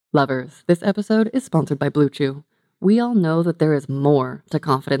Lovers, this episode is sponsored by Blue Chew. We all know that there is more to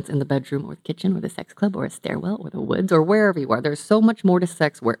confidence in the bedroom or the kitchen or the sex club or a stairwell or the woods or wherever you are. There's so much more to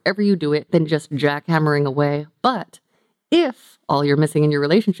sex wherever you do it than just jackhammering away. But if all you're missing in your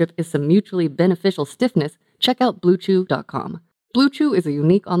relationship is some mutually beneficial stiffness, check out BlueChew.com. Blue Chew is a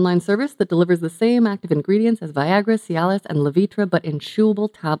unique online service that delivers the same active ingredients as Viagra, Cialis, and Levitra, but in chewable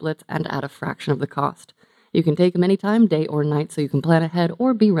tablets and at a fraction of the cost. You can take them anytime, day or night, so you can plan ahead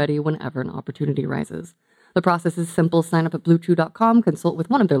or be ready whenever an opportunity rises. The process is simple. Sign up at BlueChew.com, consult with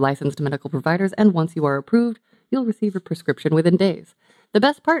one of their licensed medical providers, and once you are approved, you'll receive a prescription within days. The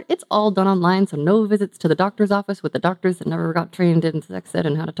best part, it's all done online, so no visits to the doctor's office with the doctors that never got trained in sex ed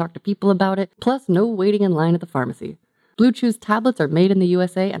and how to talk to people about it, plus no waiting in line at the pharmacy. Blue Chew's tablets are made in the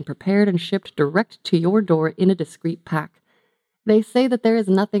USA and prepared and shipped direct to your door in a discreet pack. They say that there is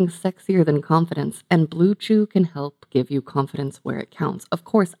nothing sexier than confidence, and Blue Chew can help give you confidence where it counts. Of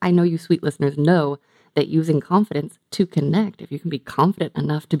course, I know you sweet listeners know that using confidence to connect, if you can be confident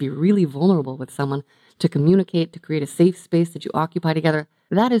enough to be really vulnerable with someone, to communicate, to create a safe space that you occupy together,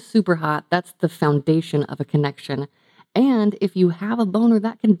 that is super hot. That's the foundation of a connection. And if you have a boner,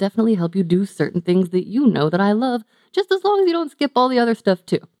 that can definitely help you do certain things that you know that I love, just as long as you don't skip all the other stuff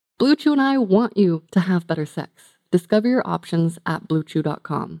too. Blue Chew and I want you to have better sex. Discover your options at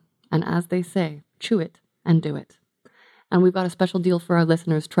BlueChew.com. And as they say, chew it and do it. And we've got a special deal for our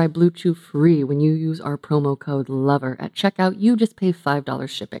listeners. Try Blue Chew free when you use our promo code LOVER. At checkout, you just pay $5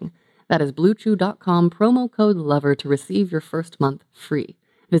 shipping. That is BlueChew.com, promo code LOVER to receive your first month free.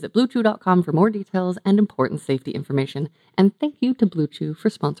 Visit BlueChew.com for more details and important safety information. And thank you to Blue Chew for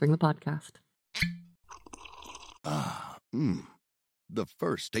sponsoring the podcast. The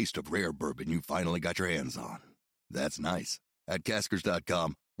first taste of rare bourbon you finally got your hands on. That's nice. At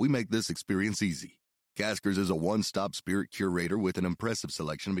Caskers.com, we make this experience easy. Caskers is a one-stop spirit curator with an impressive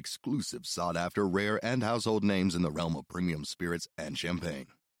selection of exclusive, sought-after, rare, and household names in the realm of premium spirits and champagne.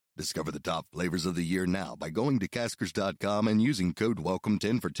 Discover the top flavors of the year now by going to Caskers.com and using code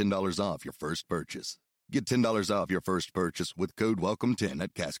WELCOME10 for $10 off your first purchase. Get $10 off your first purchase with code WELCOME10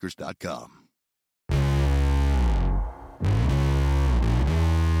 at Caskers.com.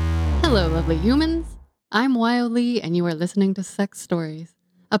 Hello, lovely humans. I'm Wildly, and you are listening to Sex Stories,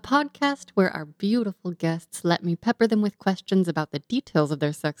 a podcast where our beautiful guests let me pepper them with questions about the details of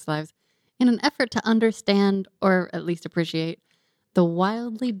their sex lives in an effort to understand, or at least appreciate, the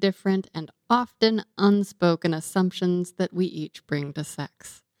wildly different and often unspoken assumptions that we each bring to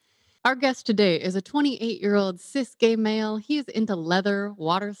sex. Our guest today is a 28-year-old cis gay male. He is into leather,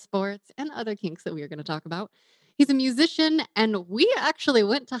 water sports, and other kinks that we are going to talk about. He's a musician, and we actually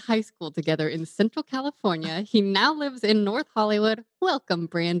went to high school together in Central California. He now lives in North Hollywood. Welcome,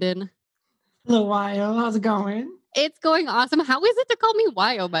 Brandon. Hello, Wyo. How's it going? It's going awesome. How is it to call me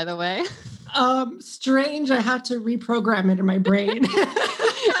Wyo, by the way? Strange. I had to reprogram it in my brain.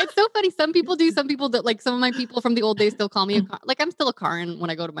 It's so funny. Some people do. Some people that, like some of my people from the old days still call me I'm still a Karen when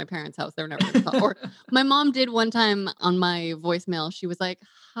I go to my parents' house. They're never going to call. Or my mom did one time on my voicemail. She was like,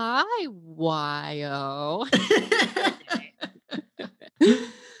 "Hi, Wyo."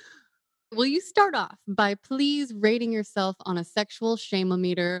 Will you start off by please rating yourself on a sexual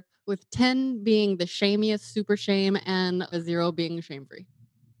shame-o-meter, with 10 being the shamiest, super shame, and a 0 being shame-free?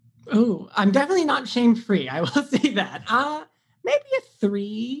 Oh, I'm definitely not shame-free. I will say that. Maybe a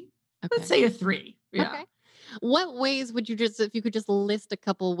 3. Okay. Let's say a 3. Yeah. Okay. What ways would you if you could just list a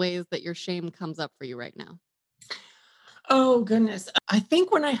couple ways that your shame comes up for you right now? Oh, goodness. I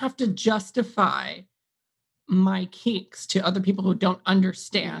think when I have to justify my kinks to other people who don't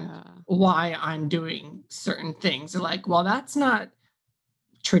understand why I'm doing certain things, they're like, well, that's not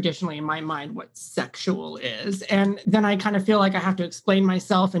traditionally in my mind what sexual is. And then I kind of feel like I have to explain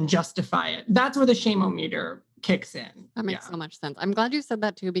myself and justify it. That's where the shame-o-meter kicks in. That makes so much sense. I'm glad you said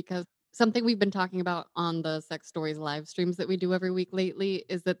that too, because something we've been talking about on the Sex Stories live streams that we do every week lately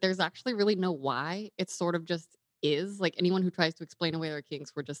is that there's actually really no why. It's sort of just is. Like anyone who tries to explain away their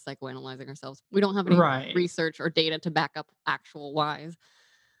kinks, we're just psychoanalyzing ourselves. We don't have any research or data to back up actual whys.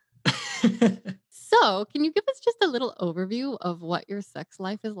 So, can you give us just a little overview of what your sex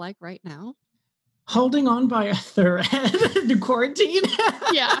life is like right now? Holding on by a thread to quarantine.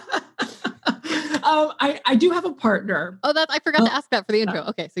 Yeah. I do have a partner. Oh, I forgot to ask that for the intro.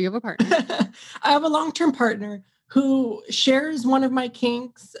 Okay, so you have a partner. I have a long-term partner who shares one of my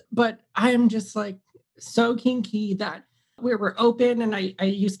kinks, but I am just like so kinky that we're open, and I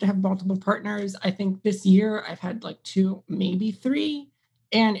used to have multiple partners. I think this year I've had like 2, maybe 3.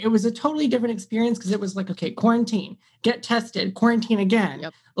 And it was a totally different experience because it was like, okay, quarantine, get tested, quarantine again.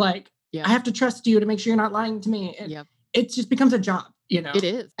 Yep. I have to trust you to make sure you're not lying to me. It just becomes a job. you know? It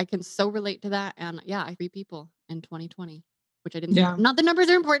is. I can so relate to that, and yeah, I 3 people in 2020, which I didn't think of. Yeah. Not the numbers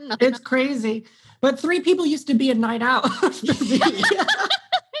are important, not the It's crazy. But 3 people used to be a night out for me. This is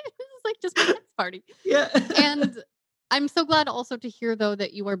like just my sex party. Yeah. And I'm so glad also to hear though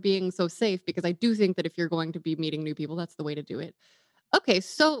that you are being so safe because I do think that if you're going to be meeting new people, that's the way to do it. Okay,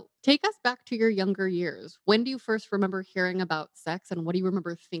 so take us back to your younger years. When do you first remember hearing about sex and what do you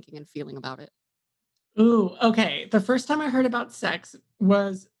remember thinking and feeling about it? Ooh, okay. The first time I heard about sex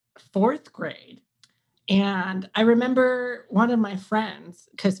was 4th grade. And I remember one of my friends,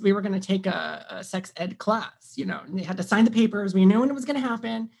 because we were going to take a sex ed class, and they had to sign the papers. We knew when it was going to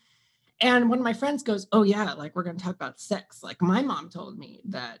happen. And one of my friends goes, "Oh, yeah, like we're going to talk about sex. Like my mom told me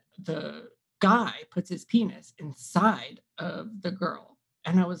that the guy puts his penis inside of the girl."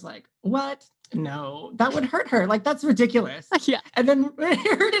 And I was like, "What? No, that would hurt her. Like, that's ridiculous." Yeah. And then when I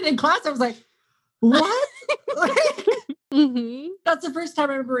heard it in class, I was like, "What?" Like, that's the first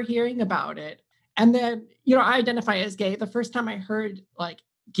time I remember hearing about it. And then, I identify as gay. The first time I heard like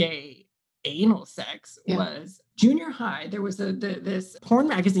gay anal sex was junior high. There was this porn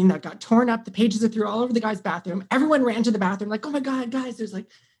magazine that got torn up. The pages are through all over the guy's bathroom. Everyone ran to the bathroom like, "Oh my God, guys, there's like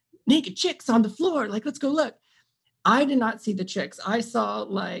naked chicks on the floor. Like, let's go look." I did not see the chicks. I saw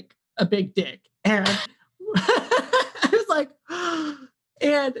like a big dick. And I was like,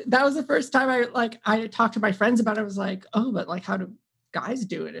 and that was the first time I talked to my friends about it. I was like, "Oh, but like how do guys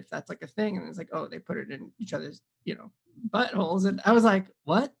do it if that's like a thing?" And it's like, "Oh, they put it in each other's, buttholes." And I was like,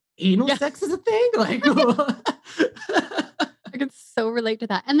 "What? Anal Yeah. sex is a thing?" Like I can so relate to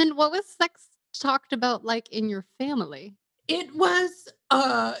that. And then what was sex talked about like in your family? it was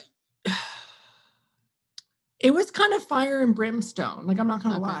it was kind of fire and brimstone. Like, I'm not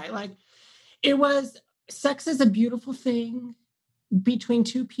gonna lie. Like, it was sex is a beautiful thing between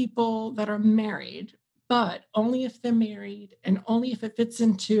two people that are married, but only if they're married and only if it fits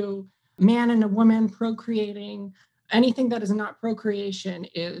into man and a woman procreating. Anything that is not procreation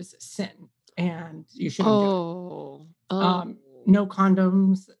is sin, and you shouldn't do it. Oh. No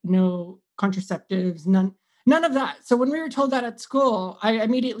condoms, no contraceptives, none of that. So when we were told that at school, I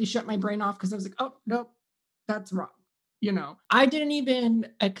immediately shut my brain off because I was like, "Oh, nope, that's wrong." I didn't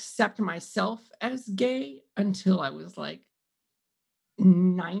even accept myself as gay until I was like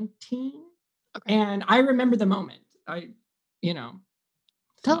 19. Okay. And I remember the moment. You know.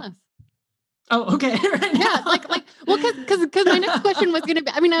 Tell So. us. Oh, okay. Right Yeah, now. well, because my next question was gonna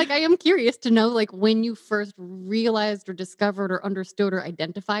be, I mean, like, I am curious to know, like, when you first realized or discovered or understood or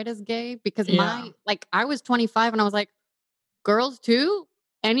identified as gay, because Yeah. I was 25 and I was like, "Girls too?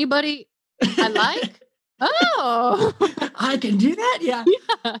 Anybody I like? Oh." I can do that? Yeah.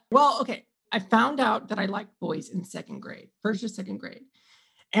 Yeah. Well, okay. I found out that I liked boys in 2nd grade, 1st or 2nd grade.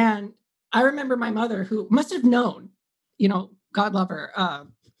 And I remember my mother, who must have known, God love her,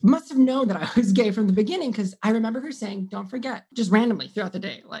 must have known that I was gay from the beginning because I remember her saying, "Don't forget," just randomly throughout the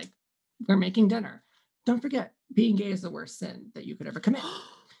day, like we're making dinner, "Don't forget, being gay is the worst sin that you could ever commit."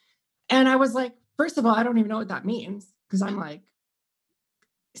 And I was like, first of all, I don't even know what that means because I'm like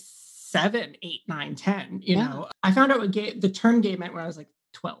 7, 8, 9, 10. Yeah. I found out what the term gay meant when I was like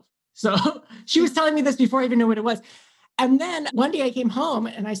 12. So she was telling me this before I even knew what it was. And then one day I came home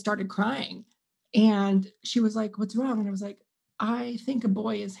and I started crying. And she was like, "What's wrong?" And I was like, "I think a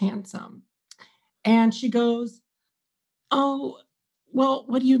boy is handsome." And she goes, "Oh, well,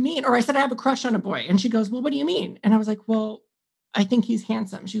 what do you mean?" Or I said, "I have a crush on a boy." And she goes, "Well, what do you mean?" And I was like, "Well, I think he's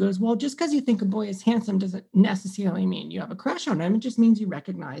handsome." She goes, "Well, just because you think a boy is handsome doesn't necessarily mean you have a crush on him. It just means you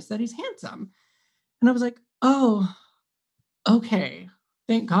recognize that he's handsome." And I was like, "Oh, okay.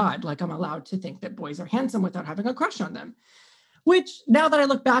 Thank God. Like, I'm allowed to think that boys are handsome without having a crush on them." Which now that I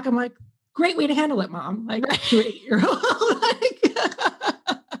look back, I'm like, great way to handle it, mom. Like to an 8-year-old.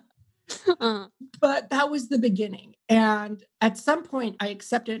 Uh, But that was the beginning. And at some point I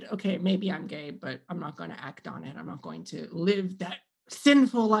accepted, okay, maybe I'm gay, but I'm not going to act on it. I'm not going to live that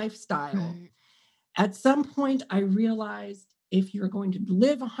sinful lifestyle. right. At some point I realized if you're going to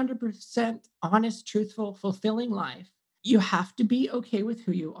live 100% honest, truthful, fulfilling life, you have to be okay with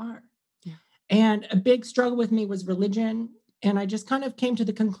who you are. Yeah. And a big struggle with me was religion. And I just kind of came to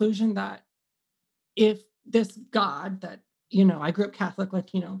the conclusion that if this God that, I grew up Catholic,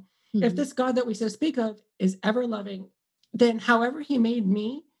 Latino, if Mhm. this God that we so speak of is ever loving, then however he made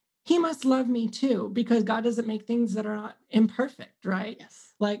me, he must love me too, because God doesn't make things that are not imperfect, right?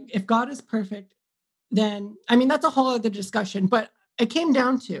 Yes. Like if God is perfect, then, I mean, that's a whole other discussion, but it came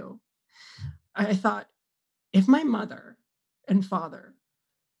down to, I thought, if my mother and father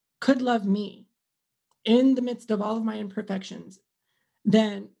could love me in the midst of all of my imperfections,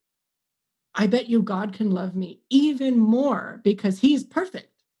 then I bet you God can love me even more because he's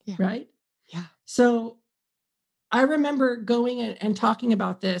perfect, right? Yeah. So I remember going and talking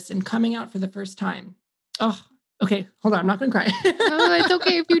about this and coming out for the first time. Oh, okay. Hold on. I'm not going to cry. No, it's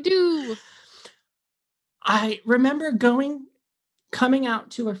okay if you do. I remember coming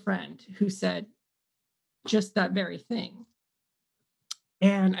out to a friend who said just that very thing.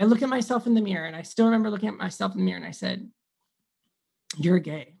 And I looked at myself in the mirror, and I still remember looking at myself in the mirror, and I said, "You're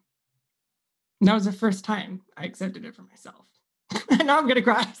gay." And that was the first time I accepted it for myself. And now I'm going to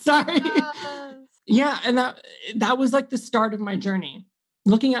cry. Sorry. Yes. Yeah. And that was like the start of my journey,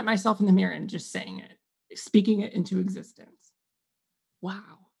 looking at myself in the mirror and just saying it, speaking it into existence.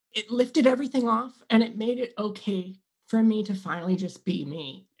 Wow. It lifted everything off, and it made it okay for me to finally just be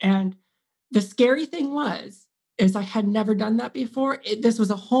me. And the scary thing is I had never done that before. This was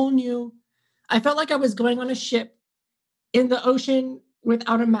a whole new, I felt like I was going on a ship in the ocean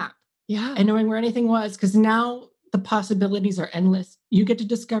without a map. Yeah. And knowing where anything was, because now the possibilities are endless. You get to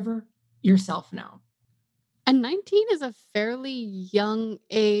discover yourself now. And 19 is a fairly young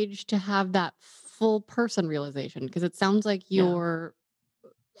age to have that full person realization, because it sounds like your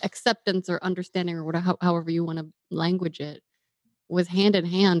acceptance or understanding or whatever, however you want to language it, was hand in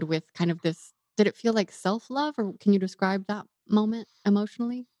hand with kind of this. Did it feel like self-love, or can you describe that moment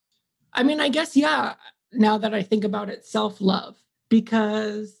emotionally? I mean, I guess, yeah, now that I think about it, self-love,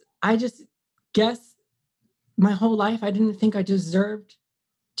 because I just guess my whole life, I didn't think I deserved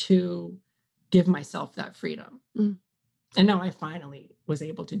to give myself that freedom. Mm. And now I finally was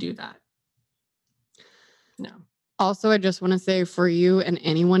able to do that. No. Also, I just want to say, for you and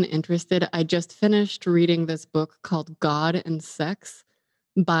anyone interested, I just finished reading this book called God and Sex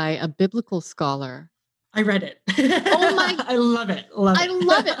by a biblical scholar. I read it. Oh my! I love it. I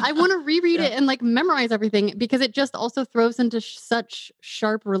love it. I want to reread it and like memorize everything, because it just also throws into such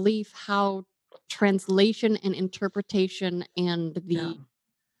sharp relief how translation and interpretation and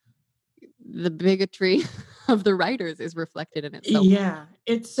the bigotry of the writers is reflected in it. So yeah,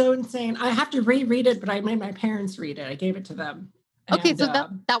 it's so insane. I have to reread it, but I made my parents read it. I gave it to them. Okay, so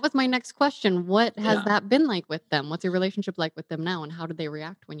that was my next question. What has that been like with them? What's your relationship like with them now, and how did they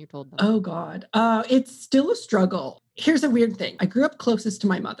react when you told them? Oh God, it's still a struggle. Here's a weird thing. I grew up closest to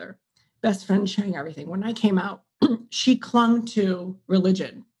my mother, best friend, sharing everything. When I came out, she clung to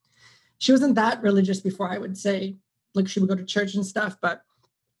religion. She wasn't that religious before, I would say. Like, she would go to church and stuff, but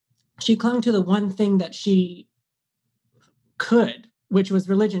she clung to the one thing that she could, which was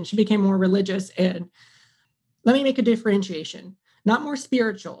religion. She became more religious. And let me make a differentiation. Not more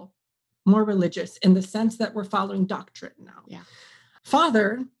spiritual, more religious, in the sense that we're following doctrine now. Yeah.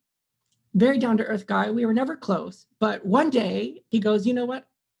 Father, very down-to-earth guy. We were never close. But one day he goes, "You know what?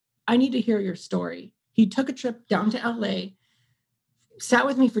 I need to hear your story." He took a trip down to LA, sat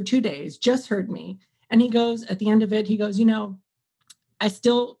with me for 2 days, just heard me. And he goes, at the end of it, he goes, "I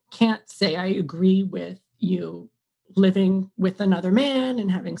still can't say I agree with you living with another man and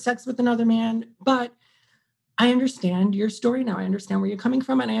having sex with another man, but I understand your story now. I understand where you're coming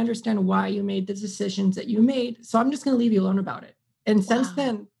from, and I understand why you made the decisions that you made. So I'm just going to leave you alone about it." And since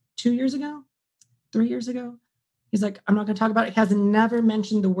then, 2 years ago, 3 years ago, he's like, "I'm not going to talk about it." He has never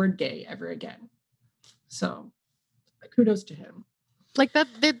mentioned the word gay ever again. So kudos to him. Like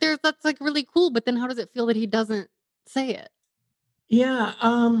that's like really cool. But then how does it feel that he doesn't say it? Yeah.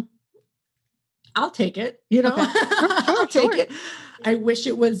 I'll take it, Okay. I'll take it. I wish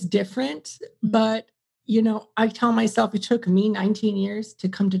it was different, but I tell myself it took me 19 years to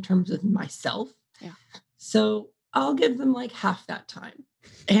come to terms with myself. Yeah. So I'll give them like half that time.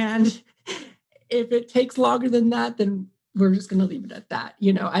 And if it takes longer than that, then we're just going to leave it at that.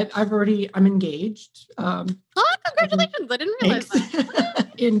 I'm engaged. Congratulations. I didn't realize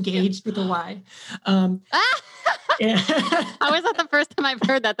that. Engaged with a Y. Yeah. How is that the first time I've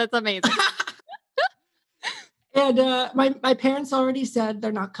heard that? That's amazing. And my parents already said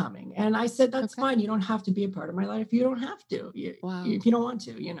they're not coming. And I said, that's fine. You don't have to be a part of my life. You don't have to. If you don't want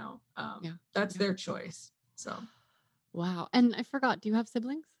to, that's their choice. So. Wow. And I forgot, do you have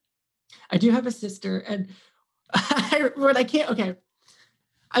siblings? I do have a sister. And I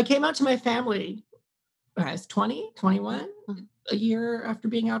came out to my family when I was 20, 21, a year after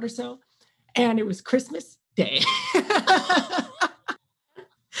being out or so. And it was Christmas Day.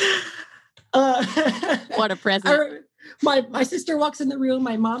 What a present. My sister walks in the room.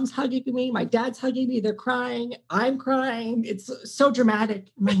 My mom's hugging me. My dad's hugging me. They're crying. I'm crying. It's so dramatic.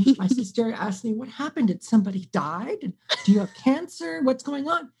 My sister asked me, "What happened? Did somebody die? Do you have cancer? What's going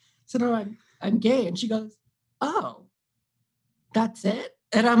on?" I said, "Oh, I'm gay." And she goes, "Oh, that's it?"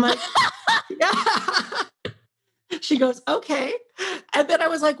 And I'm like, "Yeah." She goes, okay. And then I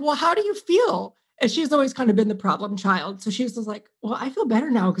was like, well, how do you feel? And she's always kind of been the problem child. So she was just like, well, I feel better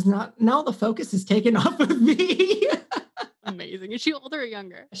now because now the focus is taken off of me. Amazing. Is she older or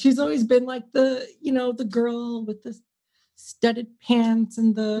younger? She's always been like the girl with the studded pants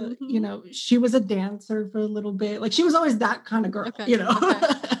and she was a dancer for a little bit. Like she was always that kind of girl, Okay.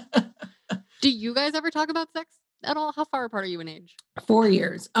 Do you guys ever talk about sex at all? How far apart are you in age? 4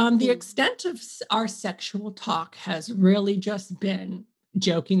 years. The extent of our sexual talk has really just been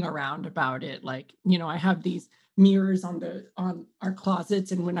joking around about it. Like, I have these mirrors on our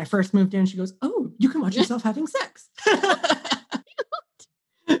closets, and when I first moved in, she goes, "Oh, you can watch yourself having sex."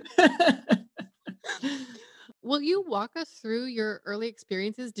 Will you walk us through your early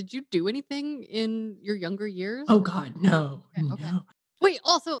experiences? Did you do anything in your younger years? Oh God, no, Okay. no. Wait,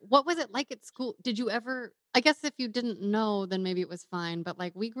 also, what was it like at school? Did you ever I guess if you didn't know, then maybe it was fine, but,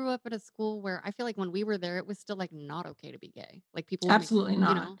 like, we grew up at a school where I feel like when we were there, it was still, like, not okay to be gay. Like, people would make Absolutely you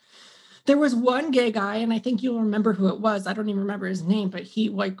not. know? There was one gay guy, and I think you'll remember who it was. I don't even remember his name, but he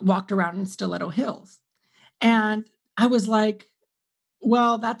like walked around in stiletto heels. And I was like,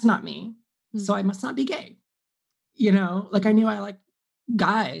 well, that's not me. Hmm. So I must not be gay. Like I knew I liked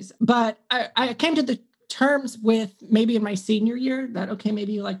guys, but I came to the terms with maybe in my senior year that, okay,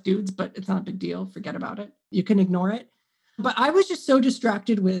 maybe you like dudes, but it's not a big deal. Forget about it. You can ignore it. But I was just so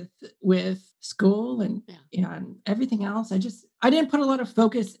distracted with school and everything else. I didn't put a lot of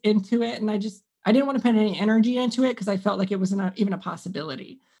focus into it. And I didn't want to put any energy into it because I felt like it was not even a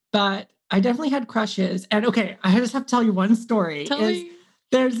possibility. But I definitely had crushes. And okay, I just have to tell you one story. Tell me.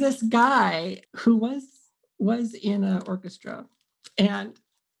 There's this guy who was in an orchestra, and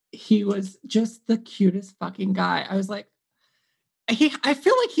he was just the cutest fucking guy. I was like, I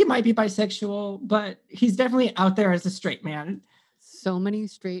feel like he might be bisexual, but he's definitely out there as a straight man. So many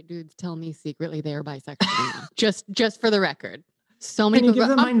straight dudes tell me secretly they're bisexual now. Just for the record. So many Can you people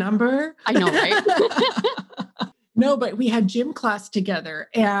give them my number? I know, right? No, but we had gym class together,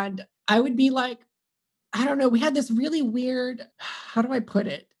 and I would be like, I don't know, we had this really weird, how do I put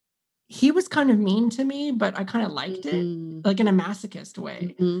it? He was kind of mean to me, but I kind of liked it, like in a masochist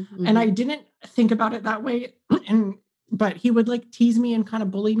way. And I didn't think about it that way. But he would like tease me and kind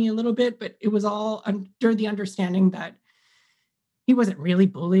of bully me a little bit, but it was all under the understanding that he wasn't really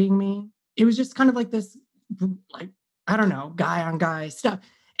bullying me. It was just kind of like this, like, I don't know, guy on guy stuff.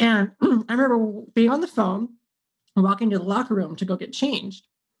 And I remember being on the phone and walking to the locker room to go get changed.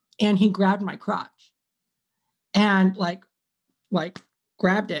 And he grabbed my crotch and like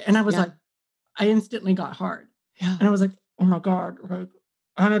grabbed it. And I was like, I instantly got hard. Yeah. And I was like, oh my God, like,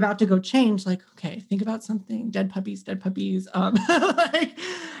 I'm about to go change. Like, okay, think about something. Dead puppies, dead puppies. And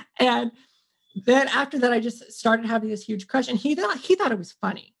then after that, I just started having this huge crush. And he thought it was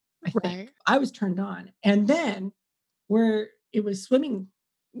funny. I think I was turned on. And then it was swimming.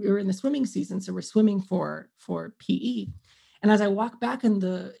 We were in the swimming season. So we're swimming for PE. And as I walk back in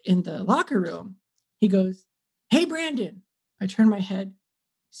the locker room, he goes, "Hey, Brandon." I turn my head.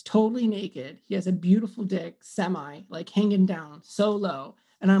 He's totally naked. He has a beautiful dick, semi, like hanging down so low.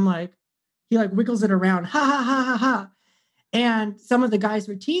 And I'm like, he like wiggles it around. Ha ha ha ha ha. And some of the guys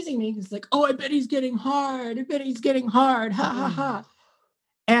were teasing me. He's like, "Oh, I bet he's getting hard. I bet he's getting hard. Ha ha ha."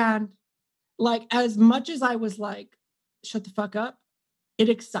 And like, as much as I was like, shut the fuck up, it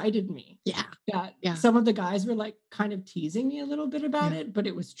excited me. Yeah. That some of the guys were like kind of teasing me a little bit about it, but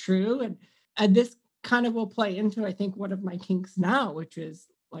it was true. And this kind of will play into, I think, one of my kinks now, which is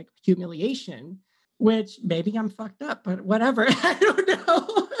like humiliation, which maybe I'm fucked up, but whatever. I don't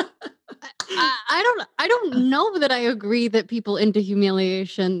know. I don't know that I agree that people into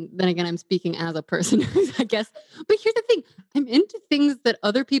humiliation. Then again, I'm speaking as a person, I guess. But here's the thing: I'm into things that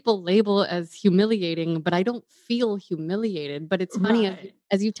other people label as humiliating, but I don't feel humiliated. But it's funny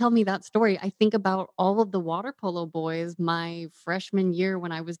as you tell me that story, I think about all of the water polo boys my freshman year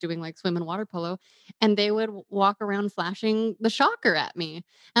when I was doing like swim and water polo, and they would walk around flashing the shocker at me,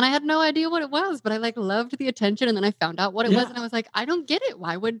 and I had no idea what it was, but I like loved the attention, and then I found out what it was, and I was like, I don't get it.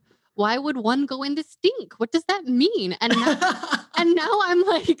 Why would one go into stink? What does that mean? And now I'm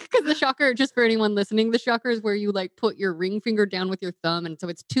like, because the shocker, just for anyone listening, the shocker is where you like put your ring finger down with your thumb. And so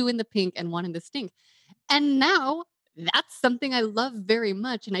it's 2 in the pink and 1 in the stink. And now that's something I love very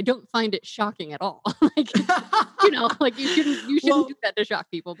much. And I don't find it shocking at all. Like, like you shouldn't do that to shock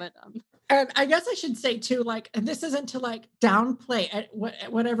people. But and I guess I should say too, like, and this isn't to like downplay at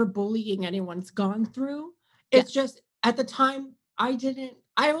whatever bullying anyone's gone through. It's just at the time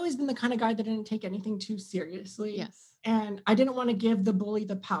I've always been the kind of guy that didn't take anything too seriously. Yes. And I didn't want to give the bully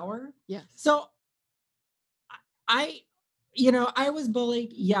the power. Yes. So I was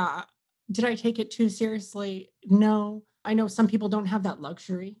bullied. Yeah. Did I take it too seriously? No. I know some people don't have that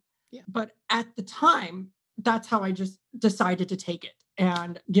luxury. Yeah. But at the time, that's how I just decided to take it.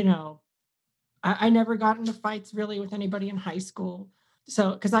 And, I never got into fights really with anybody in high school.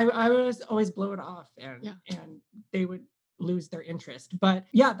 So, because I was always blow it off and they would lose their interest. But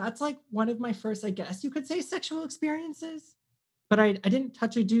yeah, that's like one of my first, I guess you could say, sexual experiences. But I didn't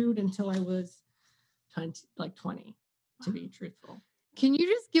touch a dude until I was 20, to be truthful. Can you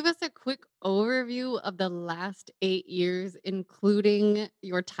just give us a quick overview of the last 8 years, including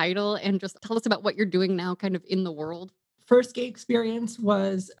your title, and just tell us about what you're doing now kind of in the world? First gay experience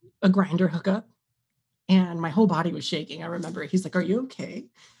was a grinder hookup, and my whole body was shaking. I remember he's like, "Are you okay?"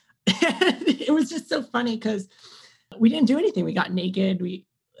 And it was just so funny because we didn't do anything. We got naked. We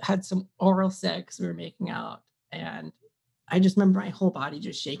had some oral sex. We were making out. And I just remember my whole body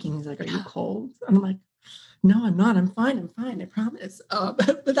just shaking. He's like, "Are you cold?" And I'm like, "No, I'm not. I'm fine. I'm fine. I promise."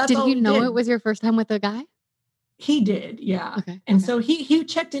 But that's Did all he we know did. it was your first time with a guy? He did, yeah. Okay. And so he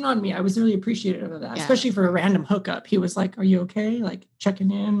checked in on me. I was really appreciative of that, Yeah. especially for a random hookup. He was like, "Are you okay?" Like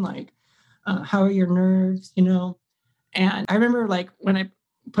checking in, like, "How are your nerves?" And I remember like when I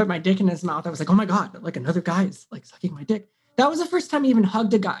put my dick in his mouth, I was like, "Oh my God, like another guy is like sucking my dick." That was the first time I even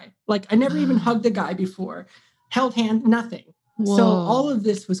hugged a guy. Like I never even hugged a guy before, held hand, nothing. Whoa. So all of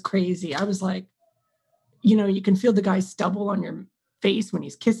this was crazy. I was like, you can feel the guy's stubble on your face when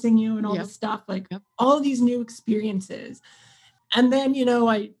he's kissing you and all this stuff, like all these new experiences. And then,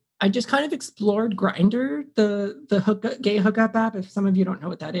 I just kind of explored Grindr, the gay hookup app. If some of you don't know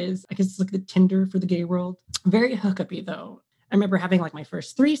what that is, I guess it's like the Tinder for the gay world. Very hookupy though. I remember having like my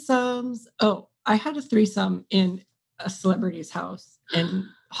first threesomes. Oh, I had a threesome in a celebrity's house in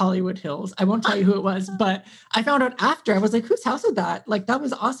Hollywood Hills. I won't tell you who it was, but I found out after. I was like, "Whose house is that?" Like that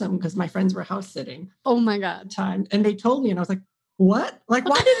was awesome because my friends were house sitting. Oh my God. Time. And they told me and I was like, "What? Like,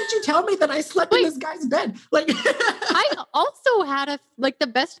 why didn't you tell me that I slept in this guy's bed?" Like, I also had the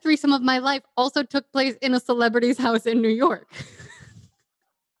best threesome of my life also took place in a celebrity's house in New York.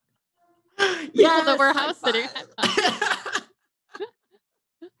 People that were house sitting.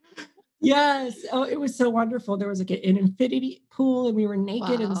 Yes. Oh, it was so wonderful. There was like an infinity pool and we were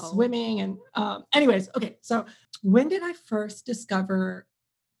naked and swimming. And anyways, okay. So when did I first discover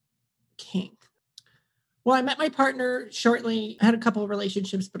kink? Well, I met my partner shortly. I had a couple of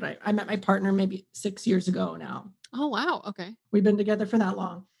relationships, but I met my partner maybe 6 years ago now. Oh, wow. Okay. We've been together for that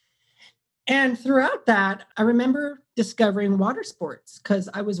long. And throughout that, I remember discovering water sports because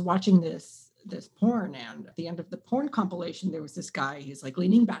I was watching this porn, and at the end of the porn compilation, there was this guy, he's like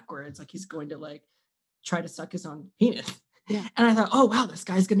leaning backwards, like he's going to like try to suck his own penis. Yeah. And I thought, "Oh wow,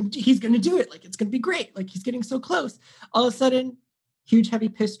 he's gonna do it. Like it's gonna be great. Like he's getting so close." All of a sudden, huge heavy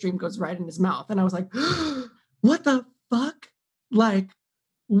piss stream goes right in his mouth. And I was like, "What the fuck? Like,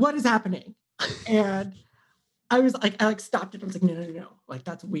 what is happening?" And I was like, I stopped it. I was like, no. Like,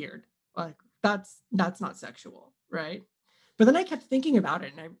 that's weird. Like, that's not sexual, right? But then I kept thinking about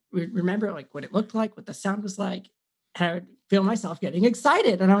it and I remember like what it looked like, what the sound was like. And I would feel myself getting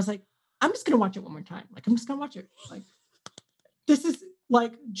excited. And I was like, "I'm just going to watch it one more time. Like, I'm just going to watch it. Like, this is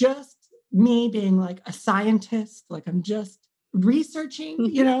like just me being like a scientist. Like, I'm just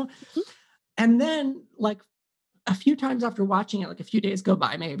researching, And then like a few times after watching it, like a few days go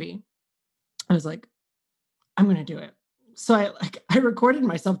by, maybe I was like, "I'm going to do it." So I recorded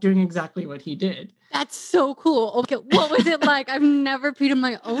myself doing exactly what he did. That's so cool. Okay, what was it like? I've never peed in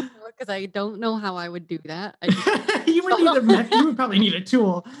my own mouth because I don't know how I would do that. You would probably need a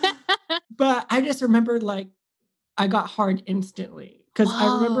tool. But I just remember like I got hard instantly because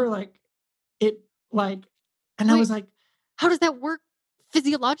I remember like it like, and I was like, how does that work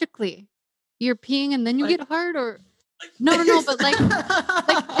physiologically? You're peeing and then you get hard, or no, but like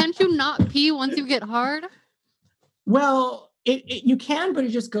can't you not pee once you get hard? Well, you can, but it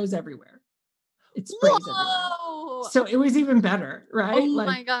just goes everywhere. It sprays everywhere. So it was even better, right? Oh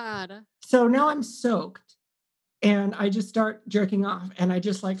my God. So now I'm soaked and I just start jerking off and I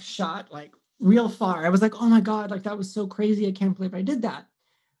just like shot like real far. I was like, "Oh my God, like that was so crazy. I can't believe I did that."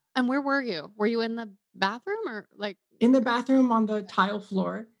 And where were you? Were you in the bathroom or like? In the bathroom on the tile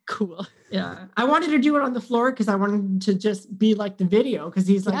floor. Cool. Yeah. I wanted to do it on the floor because I wanted to just be like the video because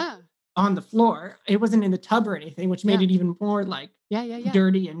he's like on the floor. It wasn't in the tub or anything, which made it even more like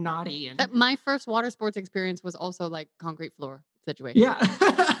dirty and naughty. And my first water sports experience was also like concrete floor situation. Yeah.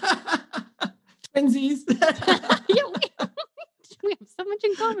 Twinsies. Yeah, we have so much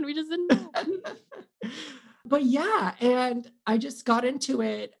in common. We just didn't know. But yeah, and I just got into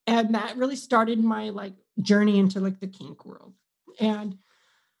it, and that really started my like journey into like the kink world. And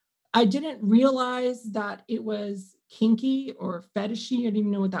I didn't realize that it was kinky or fetishy. I didn't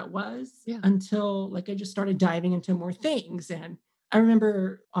even know what that was until like I just started diving into more things. And I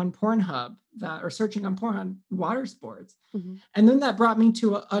remember on Pornhub or searching on Pornhub water sports. Mm-hmm. And then that brought me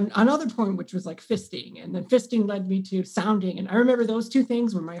to another point, which was like fisting. And then fisting led me to sounding. And I remember those two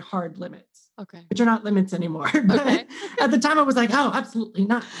things were my hard limits. Okay. Which are not limits anymore. But Okay. at the time I was like, oh, absolutely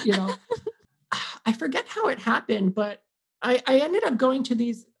not. You know, I forget how it happened, but I ended up going to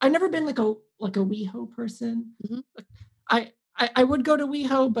these. I've never been like a WeHo person. Mm-hmm. I would go to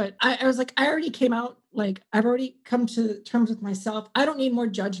WeHo, but I was like, I already came out, like I've already come to terms with myself. I don't need more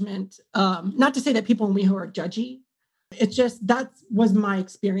judgment. Not to say that people in WeHo are judgy. It's just that was my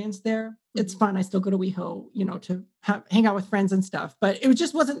experience there. It's fun. I still go to WeHo, you know, to hang out with friends and stuff. But it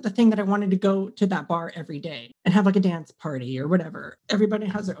just wasn't the thing that I wanted to go to that bar every day and have like a dance party or whatever. Everybody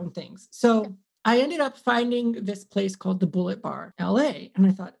has their own things. So I ended up finding this place called the Bullet Bar, LA. And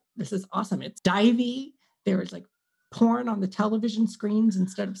I thought, this is awesome. It's divey. There was like porn on the television screens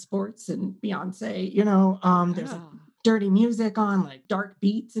instead of sports and Beyonce, you know, there's like dirty music on, like dark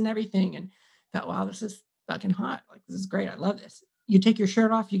beats and everything. And I thought, wow, this is fucking hot. Like, this is great. I love this. You take your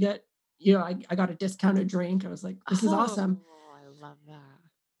shirt off, you get, you know, I got a discounted drink. I was like, this is awesome. Oh, I love that.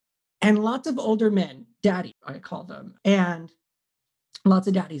 And lots of older men, daddy, I call them. And lots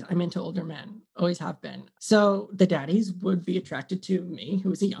of daddies. I'm into older men, always have been. So the daddies would be attracted to me, who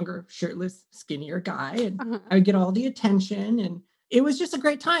was a younger, shirtless, skinnier guy. And I would get all the attention. And it was just a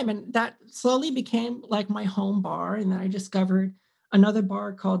great time. And that slowly became like my home bar. And then I discovered another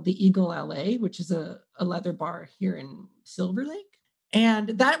bar called the Eagle LA, which is a leather bar here in Silver Lake. And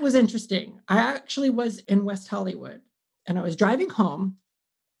that was interesting. I actually was in West Hollywood and I was driving home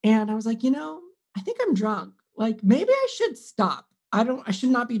and I was like, you know, I think I'm drunk. Like, maybe I should stop. I should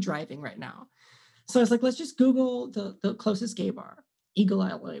not be driving right now. So I was like, let's just Google the closest gay bar. Eagle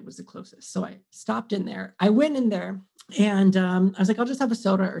LA was the closest. So I stopped in there. I went in there and I was like, I'll just have a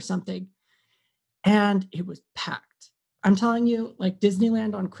soda or something. And it was packed. I'm telling you, like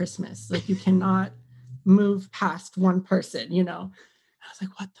Disneyland on Christmas, like you cannot move past one person, you know? I was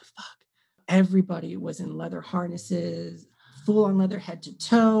like, what the fuck? Everybody was in leather harnesses, full on leather head to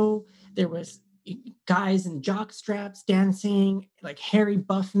toe. There was guys in jock straps dancing, like hairy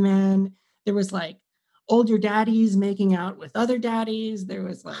buff men. There was like older daddies making out with other daddies. There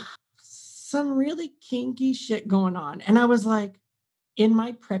was like some really kinky shit going on. And I was like in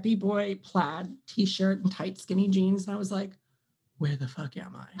my preppy boy plaid t-shirt and tight skinny jeans. And I was like, where the fuck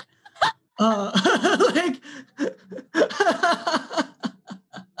am I? Like,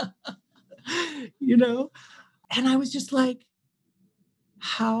 you know? And I was just like,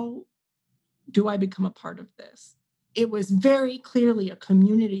 how do I become a part of this? It was very clearly a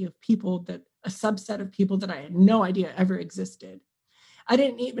community of people, a subset of people that I had no idea ever existed. I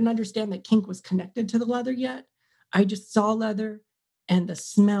didn't even understand that kink was connected to the leather yet. I just saw leather and the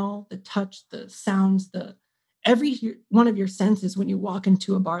smell, the touch, the sounds, every one of your senses when you walk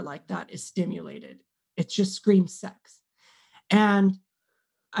into a bar like that is stimulated. It just screams sex. And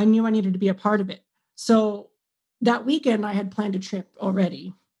I knew I needed to be a part of it. So that weekend I had planned a trip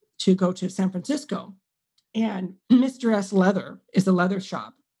already to go to San Francisco. And Mr. S Leather is a leather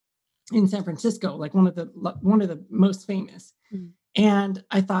shop in San Francisco, like one of the most famous. Mm. And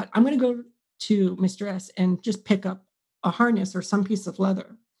I thought, I'm going to go to Mr. S and just pick up a harness or some piece of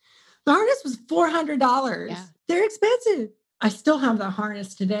leather. The harness was $400. Yeah. They're expensive. I still have the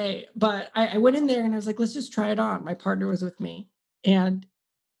harness today, but I went in there and I was like, let's just try it on. My partner was with me. And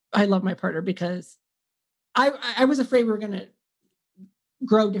I love my partner because I was afraid we were going to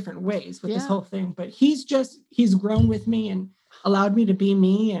grow different ways with this whole thing, but he's grown with me and allowed me to be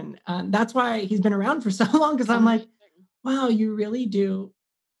me. And that's why he's been around for so long. Cause I'm like, wow, you really do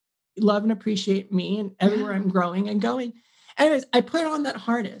love and appreciate me and everywhere I'm growing and going. Anyways, I put on that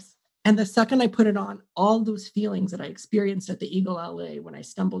harness. And the second I put it on, all those feelings that I experienced at the Eagle LA when I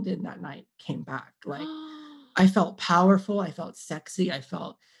stumbled in that night came back. Like I felt powerful. I felt sexy. I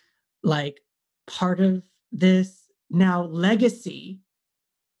felt like part of this now legacy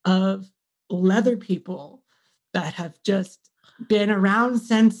of leather people that have just been around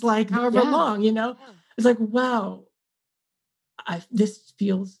since like however long, you know? Yeah. It's like, wow, this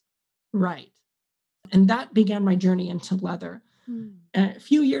feels right. And that began my journey into leather. A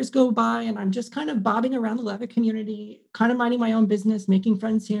few years go by and I'm just kind of bobbing around the leather community, kind of minding my own business, making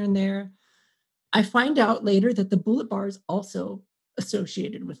friends here and there. I find out later that the Bullet Bar is also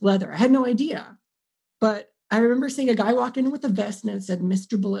associated with leather. I had no idea, but I remember seeing a guy walk in with a vest and it said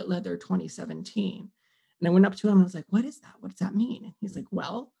Mr. Bullet Leather 2017. And I went up to him and I was like, what is that? What does that mean? And he's like,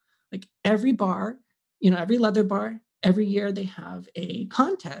 well, like every bar, you know, every leather bar every year they have a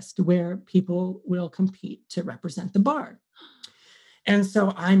contest where people will compete to represent the bar. And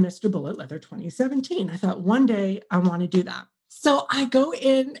so I'm Mr. Bullet Leather 2017. I thought one day I want to do that. So I go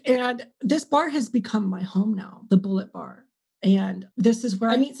in, and this bar has become my home now, the Bullet Bar. And this is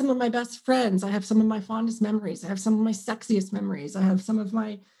where I meet some of my best friends. I have some of my fondest memories. I have some of my sexiest memories. I have some of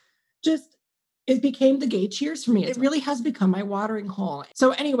my it became the gay cheers for me. It really has become my watering hole.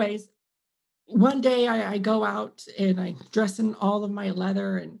 So anyways, one day I go out and I dress in all of my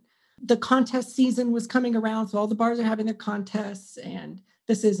leather, and the contest season was coming around. So all the bars are having their contests. And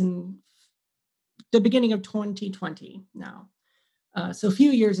this is in the beginning of 2020 now. So a few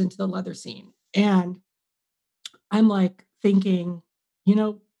years into the leather scene. And I'm like thinking,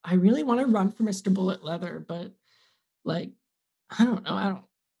 I really want to run for Mr. Bullet Leather, but like, I don't know.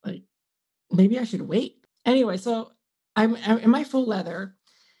 Maybe I should wait. Anyway, so I'm in my full leather,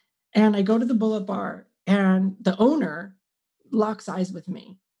 and I go to the Bullet Bar, and the owner locks eyes with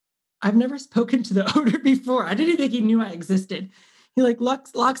me. I've never spoken to the owner before. I didn't think he knew I existed. He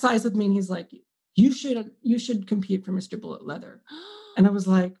locks eyes with me, and he's like, you should compete for Mr. Bullet Leather. And I was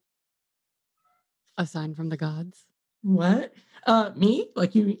like, a sign from the gods. What? Me?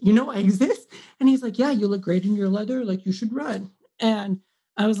 Like, you know I exist? And he's like, yeah, you look great in your leather. Like, you should run. And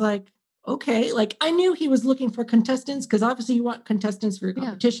I was like, okay. Like, I knew he was looking for contestants, because obviously you want contestants for your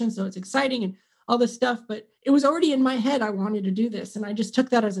competition. So it's exciting and all this stuff. But it was already in my head. I wanted to do this. And I just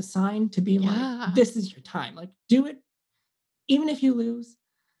took that as a sign to be like, this is your time. Like, do it. Even if you lose,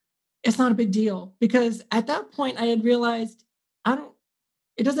 it's not a big deal. Because at that point, I had realized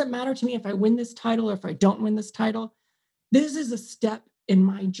it doesn't matter to me if I win this title or if I don't win this title. This is a step in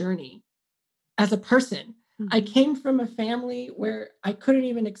my journey as a person. Mm-hmm. I came from a family where I couldn't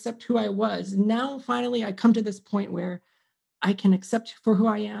even accept who I was. Now, finally, I come to this point where I can accept for who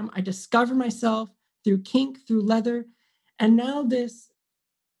I am. I discover myself through kink, through leather. And now this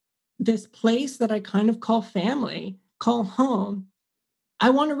place that I kind of call family, call home,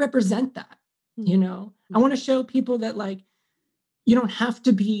 I want to represent that. Mm-hmm. I want to show people that, like, you don't have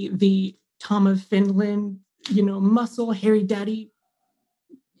to be the Tom of Finland, muscle, hairy daddy,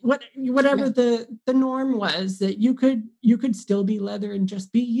 whatever the norm was, that you could still be leather and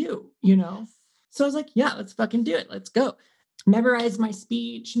just be you. So I was like, yeah, let's fucking do it. Let's go. Memorize my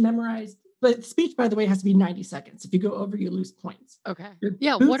speech, but speech, by the way, has to be 90 seconds. If you go over, you lose points. Okay.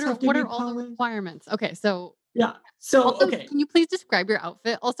 Yeah. What are all the requirements? Okay. So yeah. So also, okay. Can you please describe your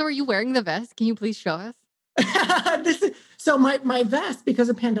outfit? Also, are you wearing the vest? Can you please show us? So my vest, because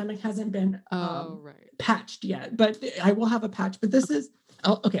the pandemic hasn't been patched yet, but I will have a patch. But this is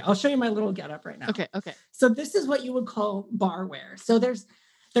I'll show you my little getup right now. Okay. So this is what you would call bar wear. So there's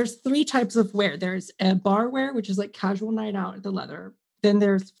three types of wear. There's a bar wear, which is like casual night out at the leather. Then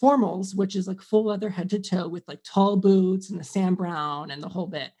there's formals, which is like full leather head to toe with like tall boots and the Sam Brown and the whole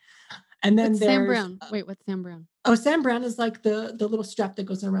bit. And then there's Sam Brown. Wait, what's Sam Brown? Oh, Sam Brown is like the little strap that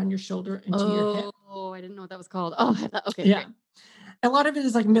goes around your shoulder into your hip. Oh, I didn't know what that was called. Oh, okay. Yeah. Great. A lot of it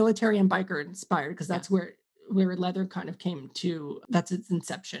is like military and biker inspired, because that's where leather kind of came to. That's its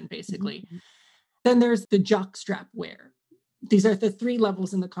inception, basically. Mm-hmm. Then there's the jock strap wear. These are the three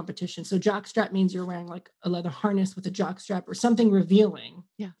levels in the competition. So jock strap means you're wearing like a leather harness with a jock strap or something revealing.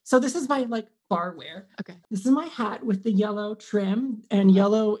 Yeah. So this is my like bar wear. Okay. This is my hat with the yellow trim, and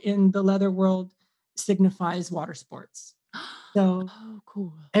yellow in the leather world signifies water sports. So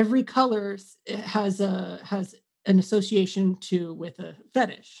cool. Every color has an association with a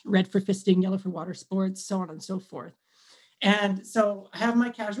fetish. Red for fisting, yellow for water sports, so on and so forth. And so I have my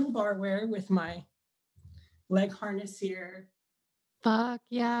casual bar wear with my leg harness here. Fuck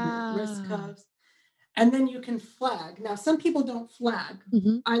yeah. Wrist cuffs. And then you can flag. Now, some people don't flag.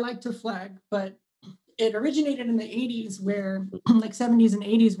 Mm-hmm. I like to flag, but it originated in the 80s where, like 70s and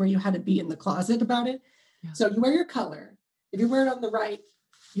 80s, where you had to be in the closet about it. Yeah. So you wear your color. If you wear it on the right,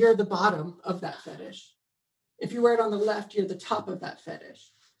 you're the bottom of that fetish. If you wear it on the left, you're the top of that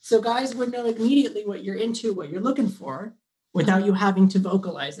fetish. So guys would know immediately what you're into, what you're looking for, without you having to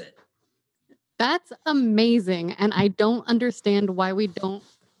vocalize it. That's amazing. And I don't understand why we don't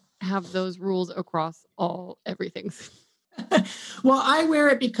have those rules across everything. Well, I wear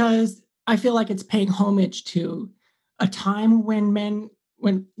it because I feel like it's paying homage to a time when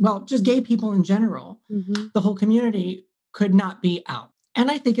just gay people in general, mm-hmm. the whole community could not be out. And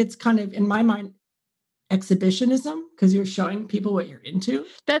I think it's kind of, in my mind, exhibitionism, because you're showing people what you're into.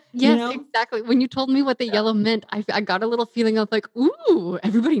 Exactly. When you told me what the yellow meant, I got a little feeling of like, ooh,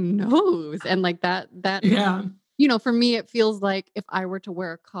 everybody knows. And like that, for me, it feels like if I were to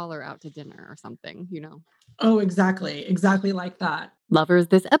wear a collar out to dinner or something, Oh, exactly like that. Lovers,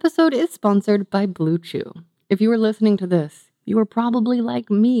 this episode is sponsored by Blue Chew. If you are listening to this, you are probably like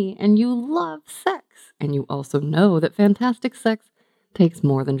me and you love sex. And you also know that fantastic sex takes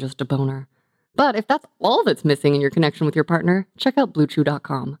more than just a boner. But if that's all that's missing in your connection with your partner, check out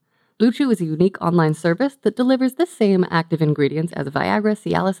BlueChew.com. BlueChew is a unique online service that delivers the same active ingredients as Viagra,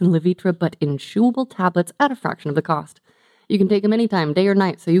 Cialis, and Levitra, but in chewable tablets at a fraction of the cost. You can take them anytime, day or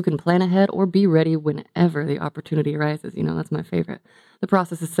night, so you can plan ahead or be ready whenever the opportunity arises. You know, that's my favorite. The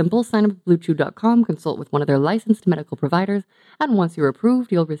process is simple. Sign up at BlueChew.com, consult with one of their licensed medical providers, and once you're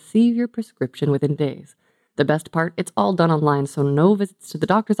approved, you'll receive your prescription within days. The best part, it's all done online, so no visits to the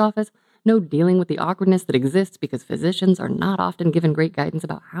doctor's office, no dealing with the awkwardness that exists because physicians are not often given great guidance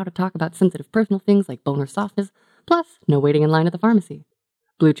about how to talk about sensitive personal things like boner softness, plus no waiting in line at the pharmacy.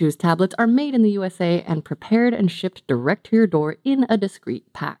 Blue Chew's tablets are made in the USA and prepared and shipped direct to your door in a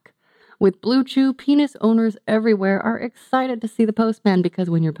discreet pack. With Blue Chew, penis owners everywhere are excited to see the postman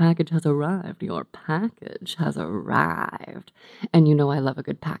because when your package has arrived, your package has arrived. And you know I love a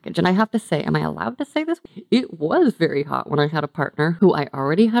good package. And I have to say, am I allowed to say this? It was very hot when I had a partner who I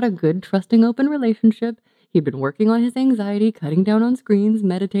already had a good, trusting, open relationship. He'd been working on his anxiety, cutting down on screens,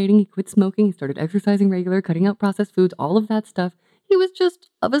 meditating, he quit smoking, he started exercising regular, cutting out processed foods, all of that stuff. He was just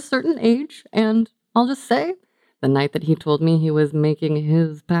of a certain age, and I'll just say, the night that he told me he was making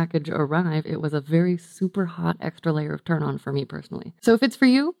his package arrive, it was a very super hot extra layer of turn on for me personally. So if it's for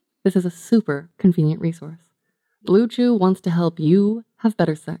you, this is a super convenient resource. Blue Chew wants to help you have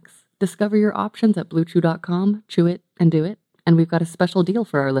better sex. Discover your options at BlueChew.com, chew it and do it, and we've got a special deal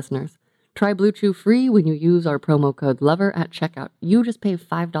for our listeners. Try Blue Chew free when you use our promo code LOVER at checkout. You just pay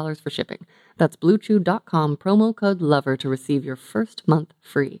 $5 for shipping. That's BlueChew.com, promo code LOVER to receive your first month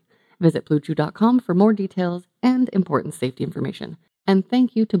free. Visit BlueChew.com for more details and important safety information. And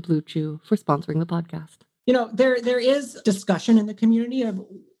thank you to Blue Chew for sponsoring the podcast. You know, there is discussion in the community of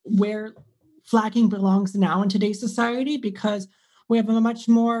where flagging belongs now in today's society because we have a much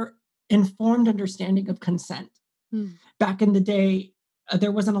more informed understanding of consent. Back in the day,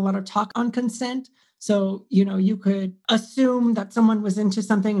 there wasn't a lot of talk on consent. So, you know, you could assume that someone was into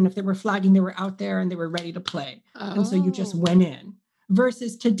something, and if they were flagging, they were out there and they were ready to play. And so you just went in.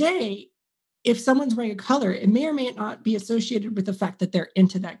 Versus today, if someone's wearing a color, it may or may not be associated with the fact that they're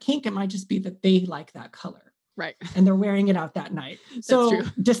into that kink. It might just be that they like that color. Right. And they're wearing it out that night. So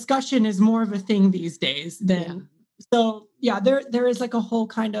discussion is more of a thing these days than... So yeah, there is like a whole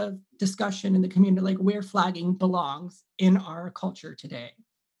kind of discussion in the community, like where flagging belongs in our culture today.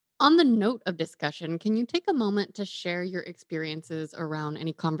 On the note of discussion, can you take a moment to share your experiences around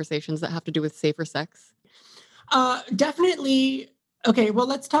any conversations that have to do with safer sex? Definitely. Okay, well,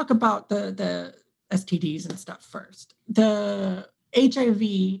 let's talk about the STDs and stuff first. The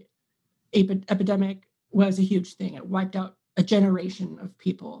HIV epidemic was a huge thing. It wiped out a generation of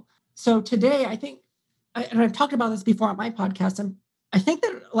people. So today, I think, and I've talked about this before on my podcast, I think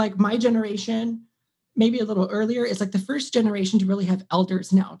that like my generation, maybe a little earlier, is like the first generation to really have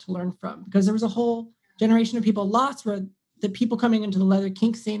elders now to learn from, because there was a whole generation of people lost where the people coming into the leather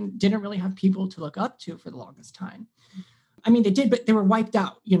kink scene didn't really have people to look up to for the longest time. I mean, they did, but they were wiped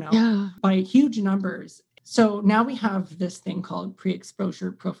out, you know, by huge numbers. So now we have this thing called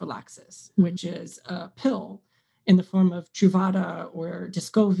pre-exposure prophylaxis, which is a pill in the form of Truvada or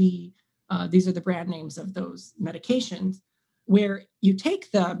Descovy. These are the brand names of those medications, where you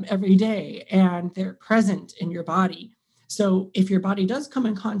take them every day and they're present in your body. So if your body does come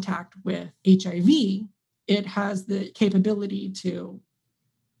in contact with HIV, it has the capability to,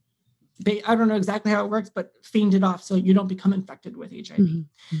 I don't know exactly how it works, but fiend it off so you don't become infected with HIV.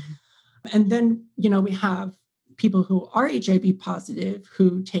 And then, you know, we have people who are HIV positive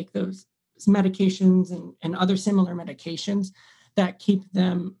who take those medications and other similar medications that keep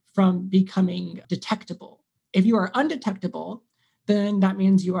them from becoming detectable. If you are undetectable, then that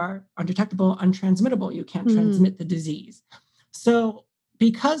means you are undetectable, untransmittable. You can't transmit the disease. So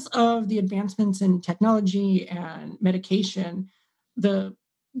because of the advancements in technology and medication, the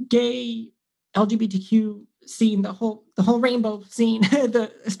gay LGBTQ scene, the whole rainbow scene,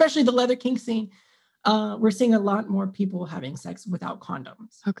 especially the leather kink scene, we're seeing a lot more people having sex without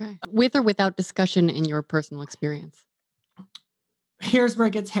condoms. Okay. With or without discussion in your personal experience? Here's where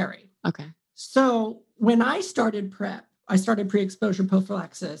it gets hairy. Okay. So when I started PrEP, I started pre-exposure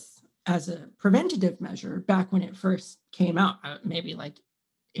prophylaxis as a preventative measure back when it first came out, maybe like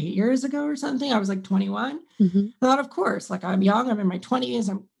 8 years ago or something. I was like 21. I thought, of course, like I'm young, I'm in my 20s,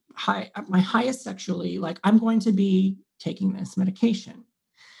 I'm high, at my highest sexually, like I'm going to be taking this medication.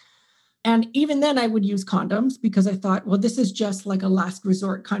 And even then I would use condoms because I thought, well, this is just like a last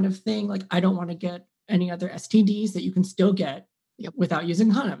resort kind of thing. Like I don't want to get any other STDs that you can still get without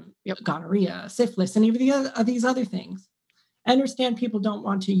using condom, gonorrhea, syphilis, any of these other things. I understand people don't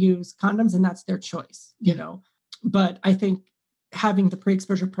want to use condoms and that's their choice, but I think having the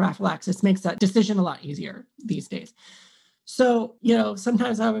pre-exposure prophylaxis makes that decision a lot easier these days. So,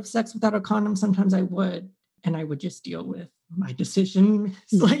 sometimes I would have sex without a condom, sometimes I would, and I would just deal with my decision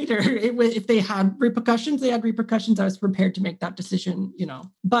later. If they had repercussions, they had repercussions. I was prepared to make that decision,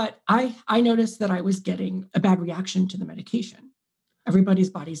 But I noticed that I was getting a bad reaction to the medication. Everybody's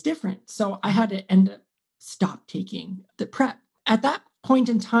body's different. So I had to stop taking the PrEP. At that point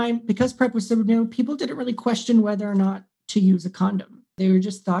in time, because PrEP was so new, people didn't really question whether or not to use a condom. They were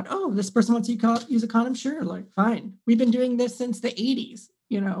just thought, oh, this person wants to use a condom? Sure, like, fine. We've been doing this since the 80s,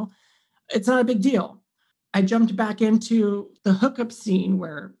 It's not a big deal. I jumped back into the hookup scene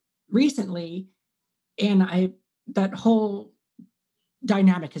where recently, and that whole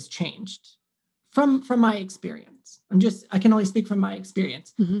dynamic has changed from my experience. I can only speak from my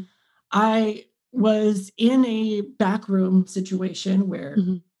experience. Mm-hmm. I was in a backroom situation where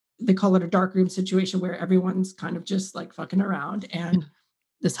they call it a dark room situation where everyone's kind of just like fucking around. And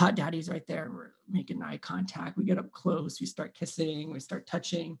this hot daddy's right there. We're making eye contact. We get up close. We start kissing. We start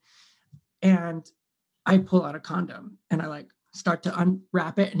touching. And I pull out a condom and I start to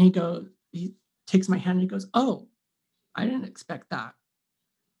unwrap it. And he takes my hand and he goes, oh, I didn't expect that.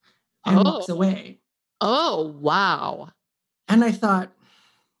 And walks away. Oh, wow. And I thought,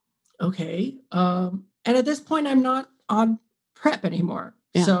 okay. And at this point, I'm not on PrEP anymore.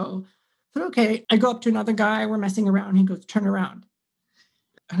 Yeah. So, okay. I go up to another guy. We're messing around. He goes, turn around.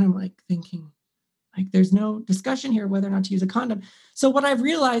 And I'm thinking, there's no discussion here whether or not to use a condom. So what I've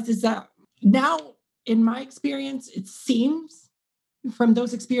realized is that now, in my experience, it seems from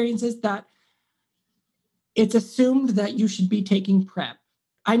those experiences that it's assumed that you should be taking PrEP.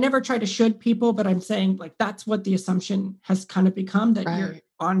 I never try to should people, but I'm saying that's what the assumption has kind of become, that you're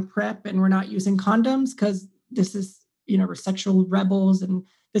on PrEP and we're not using condoms because this is, we're sexual rebels and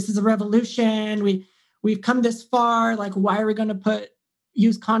this is a revolution. We've come this far. Why are we going to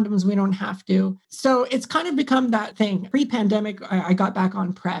use condoms? We don't have to. So it's kind of become that thing. Pre-pandemic, I got back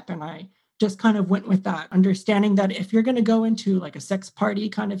on PrEP and I just kind of went with that, understanding that if you're going to go into a sex party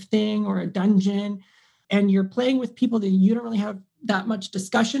kind of thing or a dungeon and you're playing with people that you don't really have that much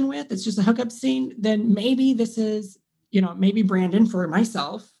discussion with, it's just a hookup scene, then maybe this is, maybe Brandon, for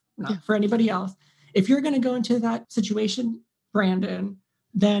myself, not for anybody else. If you're going to go into that situation, Brandon,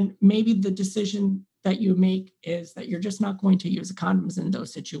 then maybe the decision that you make is that you're just not going to use condoms in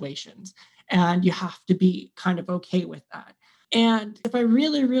those situations. And you have to be kind of okay with that. And if I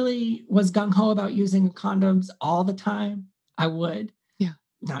really, really was gung-ho about using condoms all the time, I would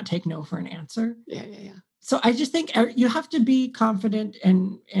not take no for an answer. Yeah. So I just think you have to be confident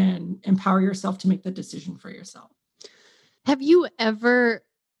and empower yourself to make the decision for yourself. Have you ever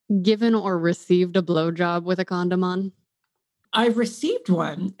given or received a blowjob with a condom on? I've received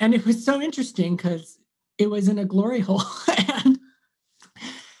one, and it was so interesting because it was in a glory hole,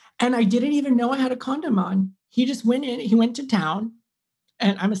 and I didn't even know I had a condom on. He just went in. He went to town,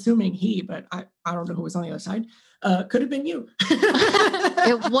 and I'm assuming but I don't know who was on the other side. Could have been you.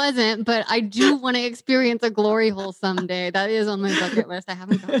 It wasn't, but I do want to experience a glory hole someday. That is on my bucket list. I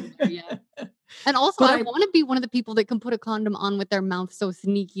haven't gotten there yet. And also, I want to be one of the people that can put a condom on with their mouth so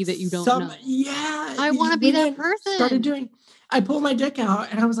sneaky that you don't know. Yeah. I want to be that person. I pulled my dick out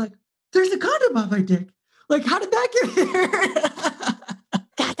and I was like, there's a condom on my dick. How did that get here?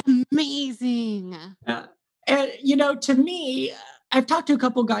 That's amazing. And, to me, I've talked to a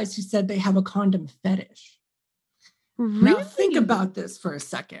couple guys who said they have a condom fetish. Really? Now, think about this for a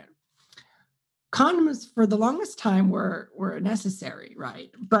second. Condoms, for the longest time, were necessary,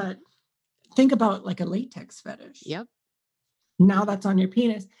 right? But think about a latex fetish. Yep. Now that's on your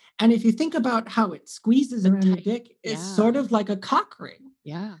penis. And if you think about how it squeezes around your dick, it's sort of like a cock ring.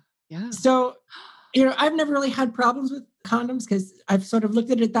 Yeah. So, I've never really had problems with condoms because I've sort of looked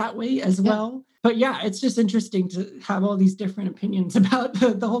at it that way as well. But it's just interesting to have all these different opinions about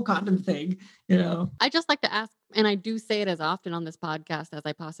the whole condom thing, I just like to ask, and I do say it as often on this podcast as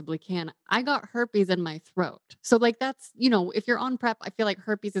I possibly can. I got herpes in my throat. So that's, if you're on PrEP, I feel like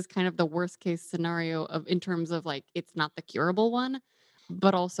herpes is kind of the worst case scenario in terms of it's not the curable one,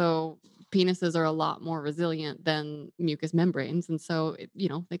 but also penises are a lot more resilient than mucous membranes. And so,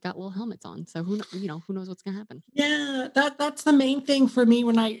 they got little helmets on. So who knows what's going to happen? Yeah, that's the main thing for me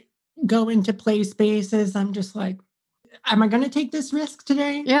when I go into play spaces. I'm just like, am I going to take this risk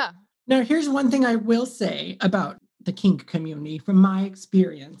today? Yeah. Now, here's one thing I will say about the kink community from my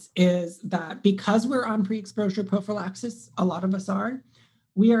experience is that because we're on pre-exposure prophylaxis, a lot of us are,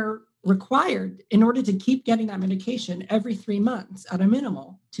 we are required in order to keep getting that medication every 3 months at a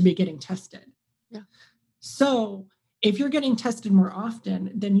minimal to be getting tested. Yeah. So if you're getting tested more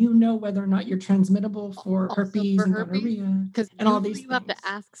often, then you know whether or not you're transmittable for Also herpes for and herpes, gonorrhea because and all usually these you have to things.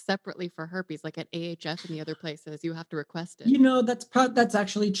 ask separately for herpes, like at AHS and the other places, you have to request it. You know, that's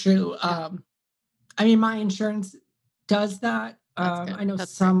actually true. Yeah. I mean, my insurance does that. That's good. I know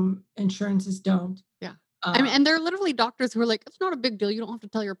That's great. some insurances don't. Yeah. I mean, Um, and there are literally doctors who are like, "It's not a big deal. You don't have to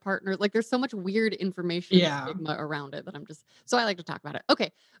tell your partner." Like, there's so much weird information and yeah. stigma around it that so I like to talk about it.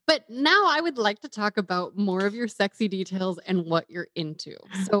 Okay. But now I would like to talk about more of your sexy details and what you're into.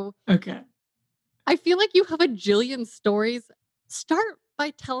 So Okay. I feel like you have a jillion stories. Start by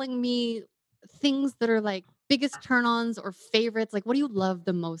telling me things that are like biggest turn-ons or favorites. Like, what do you love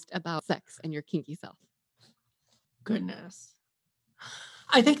the most about sex and your kinky self? Goodness.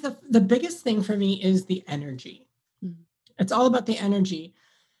 I think the biggest thing for me is the energy. Mhm. It's all about the energy.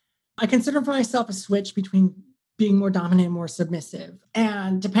 I consider for myself a switch between being more dominant and more submissive.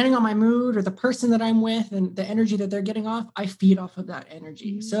 And depending on my mood or the person that I'm with and the energy that they're getting off, I feed off of that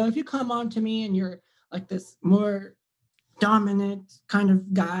energy. So if you come on to me and you're like this more dominant kind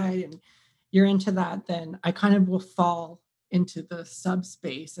of guy and you're into that, then I kind of will fall into the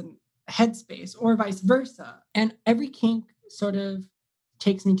subspace and headspace or vice versa. And every kink sort of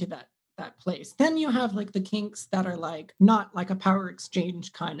takes me to that place. Then you have like the kinks that are like not like a power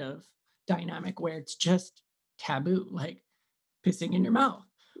exchange kind of dynamic where it's just taboo, like pissing in your mouth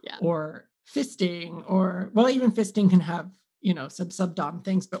Yeah. or fisting, or well, even fisting can have, you know, some subdom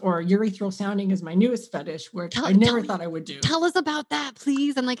things, but or urethral sounding is my newest fetish, which I never thought I would do. Tell us about that,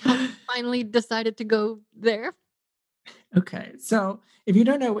 please, and like how you finally decided to go there. Okay, so if you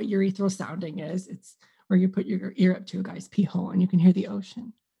don't know what urethral sounding is, it's where you put your ear up to a guy's pee hole and you can hear the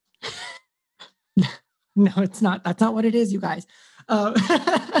ocean. No, it's not. That's not what it is, you guys. Uh,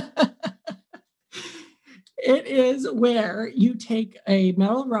 it is where you take a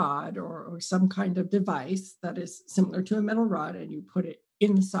metal rod or some kind of device that is similar to a metal rod and you put it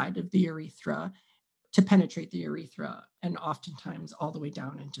inside of the urethra to penetrate the urethra and oftentimes all the way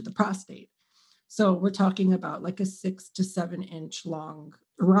down into the prostate. So we're talking about like a 6 to 7 inch long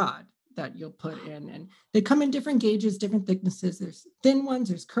rod that you'll put in. And they come in different gauges, different thicknesses. There's thin ones,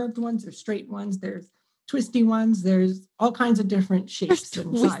 there's curved ones, there's straight ones, there's twisty ones, there's all kinds of different shapes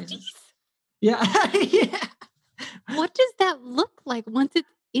and sizes. Yeah. Yeah. What does that look like once it's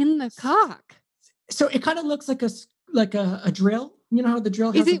in the cock? So it kind of looks like a drill. You know how the drill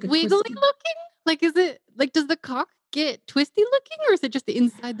Is has it like a wiggly twisty. looking? Like, is it like, does the cock get twisty looking or is it just the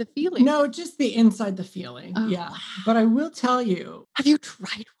inside the feeling? No, just the inside the feeling. Oh, Yeah. wow. But I will tell you. Have you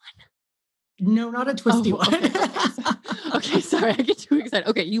tried No, not a twisty one. Okay, sorry, I get too excited.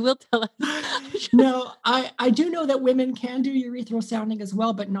 Okay, you will tell us. No, I do know that women can do urethral sounding as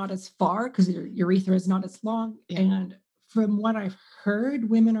well, but not as far because your urethra is not as long. Yeah. And from what I've heard,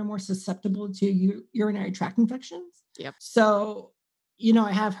 women are more susceptible to urinary tract infections. Yep. So, you know,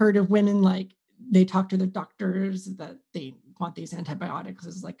 I have heard of women like they talk to their doctors that they want these antibiotics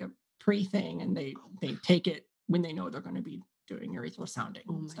as like a pre-thing and they take it when they know they're going to be doing urethral sounding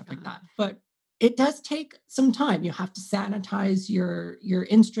and stuff like that. But it does take some time. You have to sanitize your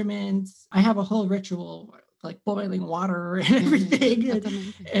instruments. I have a whole ritual, like boiling water and everything. That's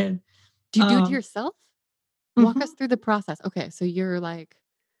amazing. And do you do it to yourself? Walk us through the process. Okay, so you're like,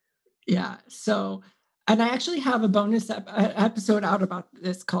 yeah. So, and I actually have a bonus episode out about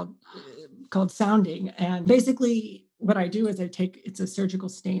this called sounding. And basically, what I do is it's a surgical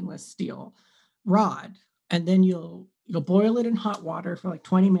stainless steel rod, and then you'll boil it in hot water for like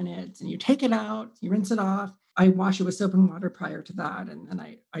 20 minutes, and you take it out, you rinse it off. I wash it with soap and water prior to that, and then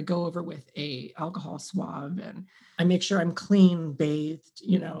I go over with a alcohol swab, and I make sure I'm clean bathed,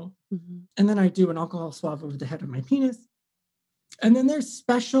 you know, and then I do an alcohol swab over the head of my penis. And then there's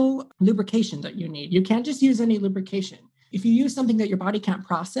special lubrication that you need. You can't just use any lubrication. If you use something that your body can't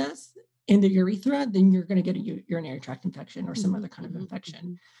process in the urethra, then you're going to get a urinary tract infection or some other kind of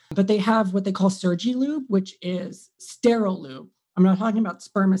infection. But they have what they call Surgi lube, which is sterile lube. I'm not talking about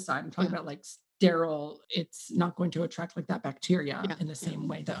spermicide. I'm talking about like sterile. It's not going to attract like that bacteria in the same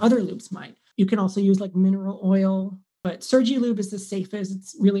way that other lubes might. You can also use like mineral oil, but Surgi lube is the safest.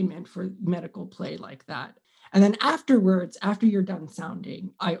 It's really meant for medical play like that. And then afterwards, after you're done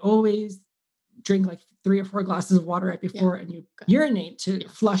sounding, I always drink like 3 or 4 glasses of water right before and you urinate to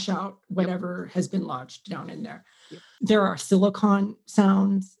flush out whatever has been lodged down in there. There are silicone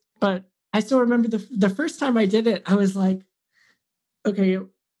sounds, but I still remember the first time I did it, I was like, okay,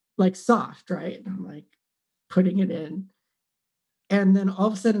 like soft, right? And I'm like putting it in. And then all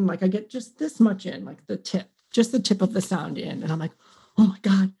of a sudden, like I get just this much in, like just the tip of the sound in. And I'm like, oh my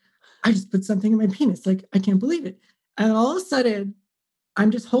God, I just put something in my penis. Like, I can't believe it. And all of a sudden,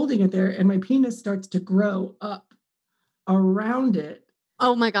 I'm just holding it there and my penis starts to grow up around it.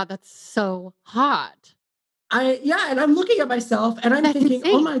 Oh my God, that's so hot. And I'm looking at myself and I'm That's thinking, oh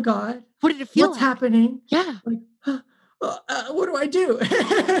insane. my God, What did it feel what's like? happening? Yeah. Like, what do I do?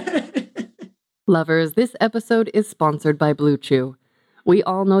 Lovers, this episode is sponsored by Blue Chew. We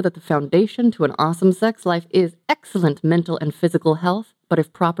all know that the foundation to an awesome sex life is excellent mental and physical health, but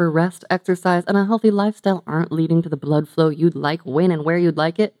if proper rest, exercise, and a healthy lifestyle aren't leading to the blood flow you'd like when and where you'd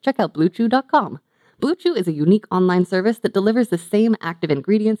like it, check out BlueChew.com. Blue Chew is a unique online service that delivers the same active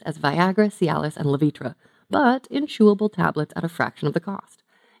ingredients as Viagra, Cialis, and Levitra, but in chewable tablets at a fraction of the cost.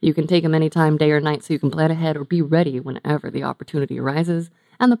 You can take them anytime, day or night, so you can plan ahead or be ready whenever the opportunity arises,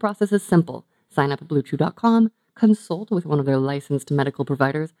 and the process is simple. Sign up at BlueChew.com, consult with one of their licensed medical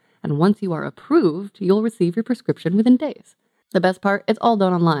providers, and once you are approved, you'll receive your prescription within days. The best part, it's all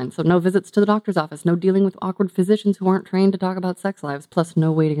done online, so no visits to the doctor's office, no dealing with awkward physicians who aren't trained to talk about sex lives, plus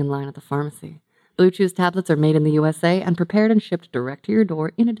no waiting in line at the pharmacy. Blue Chew's tablets are made in the USA and prepared and shipped direct to your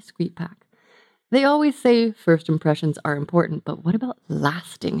door in a discreet pack. They always say first impressions are important, but what about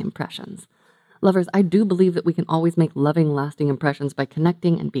lasting impressions? Lovers, I do believe that we can always make loving, lasting impressions by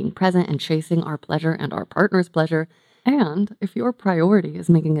connecting and being present and chasing our pleasure and our partner's pleasure. And if your priority is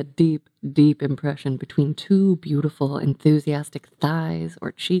making a deep, deep impression between two beautiful, enthusiastic thighs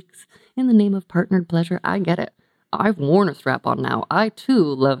or cheeks in the name of partnered pleasure, I get it. I've worn a strap-on now. I, too,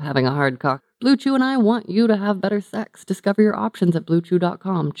 love having a hard cock. Blue Chew and I want you to have better sex. Discover your options at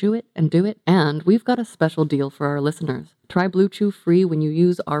BlueChew.com. Chew it and do it. And we've got a special deal for our listeners. Try Blue Chew free when you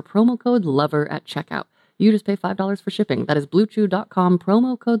use our promo code LOVER at checkout. You just pay $5 for shipping. That is BlueChew.com,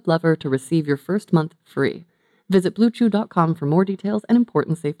 promo code LOVER to receive your first month free. Visit BlueChew.com for more details and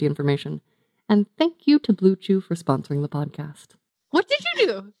important safety information. And thank you to Blue Chew for sponsoring the podcast. What did you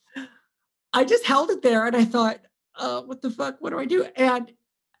do? I just held it there and I thought, what the fuck? What do I do? And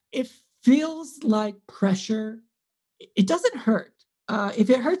it feels like pressure. It doesn't hurt. If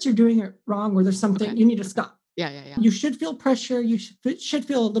it hurts, you're doing it wrong or there's something you need to stop. Yeah. You should feel pressure. You should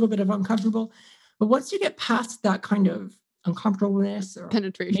feel a little bit of uncomfortable. But once you get past that kind of uncomfortableness or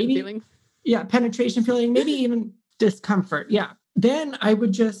penetration feeling. Yeah, penetration feeling, maybe even discomfort. Yeah. Then I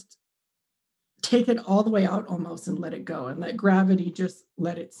would just take it all the way out almost and let it go and let gravity just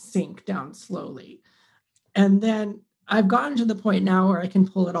let it sink down slowly. And then I've gotten to the point now where I can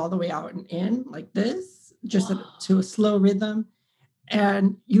pull it all the way out and in like this, just to a slow rhythm.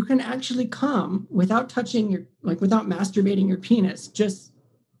 And you can actually come without touching without masturbating your penis. Just,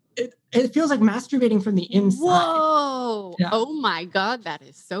 it feels like masturbating from the inside. Whoa. Yeah. Oh my God. That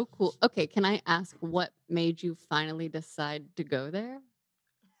is so cool. Okay. Can I ask what made you finally decide to go there?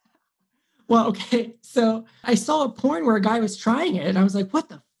 Well, okay. So I saw a porn where a guy was trying it and I was like, what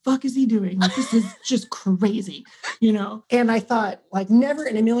the fuck is he doing? Like, this is just crazy, And I thought, like, never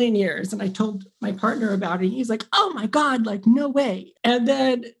in a million years. And I told my partner about it. He's like, oh my God, like, no way. And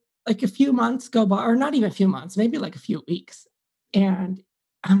then like a few months go by, or not even a few months, maybe like a few weeks. And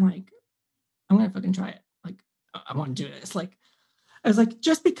I'm like, I'm going to fucking try it. Like, I want to do this. Like, I was like,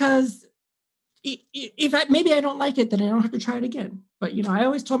 just because if maybe I don't like it, then I don't have to try it again. But, I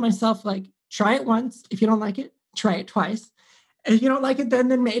always told myself, like, try it once. If you don't like it, try it twice. And if you don't like it, then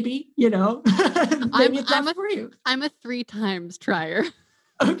maybe, maybe it's not for you. I'm a 3 times trier.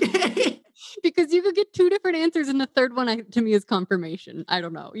 Okay. Because you could get 2 different answers and the third one to me is confirmation. I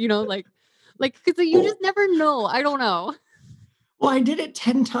don't know, because you just never know. I don't know. Well, I did it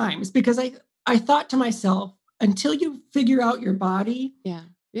 10 times because I thought to myself, until you figure out your body,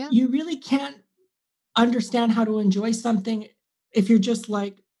 you really can't understand how to enjoy something if you're just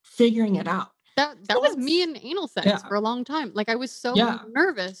like figuring it out. That was me in anal sex for a long time. Like I was so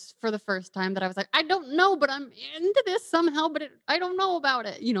nervous for the first time that I was like, I don't know, but I'm into this somehow, but I don't know about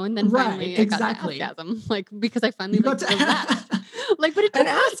it, and then finally I got to orgasm, like because I finally relaxed. Like, but it's an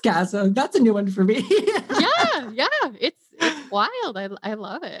asgasm. That's a new one for me. yeah, it's wild. I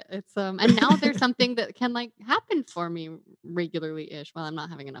love it. It's and now there's something that can like happen for me regularly-ish. Well, I'm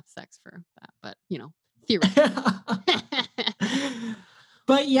not having enough sex for that, but theoretically.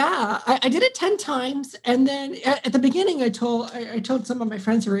 But yeah, I did it 10 times. And then at the beginning, I told some of my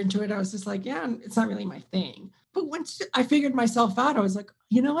friends who were into it, I was just like, yeah, it's not really my thing. But once I figured myself out, I was like,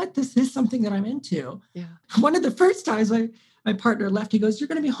 you know what? This is something that I'm into. Yeah. One of the first times my partner left, he goes, you're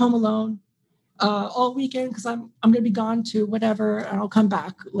going to be home alone all weekend because I'm going to be gone to whatever. And I'll come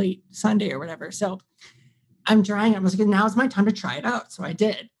back late Sunday or whatever. So I'm trying. I was like, now's my time to try it out. So I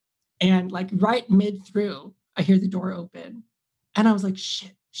did. And like right mid through, I hear the door open. And I was like,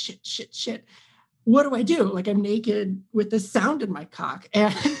 shit. What do I do? Like I'm naked with this sound in my cock.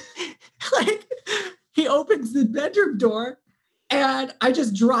 And like he opens the bedroom door and I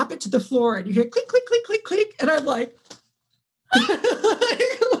just drop it to the floor and you hear click, click, click, click, click. And I'm like,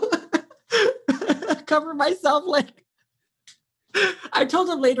 cover myself. Like, I told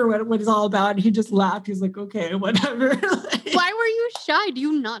him later what it's all about. And he just laughed. He's like, okay, whatever. Like, why were you shy? Do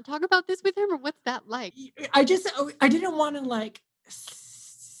you not talk about this with him, or what's that like? I didn't want to like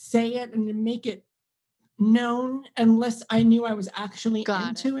say it and make it known unless I knew I was actually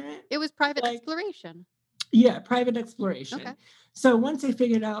into it. It was private exploration. Yeah, private exploration. Okay. So once I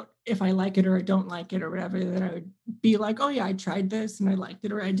figured out if I like it or I don't like it or whatever, then I would be like, oh yeah, I tried this and I liked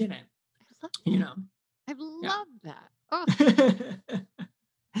it or I didn't. I love that. Oh.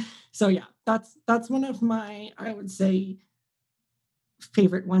 So yeah, that's one of my, I would say,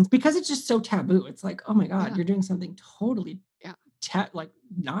 favorite ones because it's just so taboo. It's like, oh my God, you're doing something totally like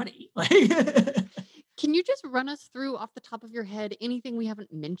naughty. Like, can you just run us through off the top of your head anything we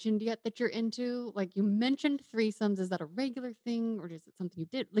haven't mentioned yet that you're into? Like, you mentioned threesomes. Is that a regular thing, or is it something you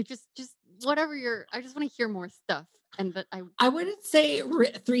did? Like, just whatever I just want to hear more stuff. And that I wouldn't say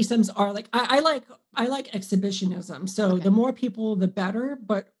threesomes are like, I like exhibitionism. So the more people, the better,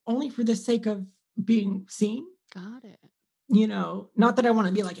 but only for the sake of being seen. Got it. Not that I want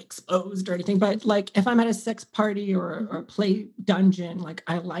to be like exposed or anything, but like if I'm at a sex party or a play dungeon, like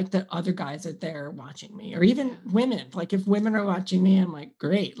I like that other guys are there watching me, or even women. Like if women are watching me, I'm like,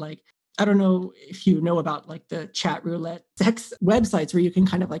 great. Like, I don't know if you know about like the chat roulette sex websites where you can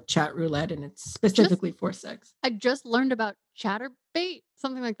kind of like chat roulette and it's specifically for sex. I just learned about Chatterbait,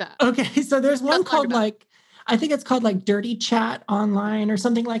 something like that. Okay. So there's one called like, I think it's called like Dirty Chat Online or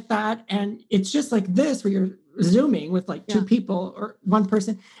something like that. And it's just like this where you're Zooming with like two people or one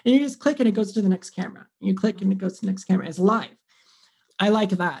person and you just click and it goes to the next camera. You click and it goes to the next camera. It's live. I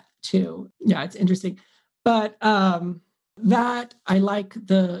like that too. Yeah, it's interesting. But that I like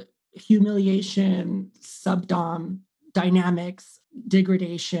the humiliation, subdom dynamics,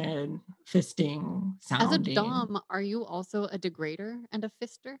 degradation, fisting, sounding. As a dom, are you also a degrader and a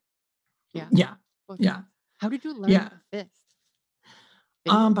fister? Yeah. Yeah. Yeah. How did you learn to fist?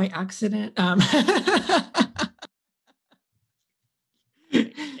 By accident.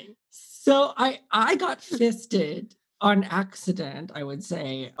 So I got fisted on accident, I would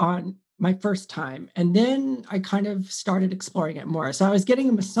say, on my first time. And then I kind of started exploring it more. So I was getting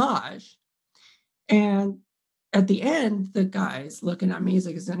a massage. And at the end, the guy's looking at me. He's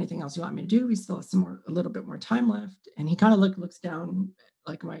like, is there anything else you want me to do? We still have a little bit more time left. And he kind of looks down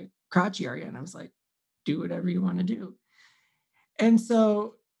like my crotch area. And I was like, do whatever you want to do. And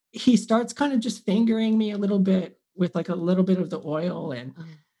so he starts kind of just fingering me a little bit with like a little bit of the oil. And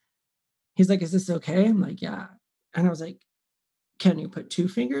he's like, is this okay? I'm like, yeah. And I was like, can you put two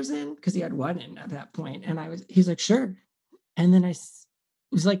fingers in? Because he had one in at that point. And he's like, sure. And then I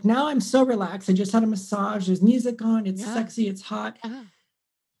was like, now I'm so relaxed. I just had a massage. There's music on. It's sexy. It's hot. And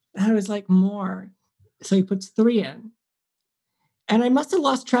I was like, more. So he puts 3 in. And I must have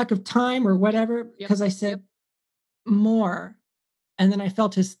lost track of time or whatever because I said more. And then I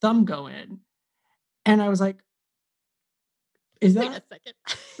felt his thumb go in. And I was like, is that Wait a second.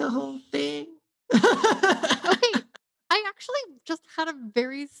 the whole thing? Okay. I actually just had a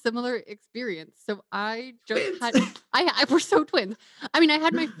very similar experience. So I just we're so twins. I mean, I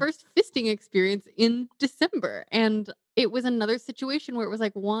had my first fisting experience in December, and it was another situation where it was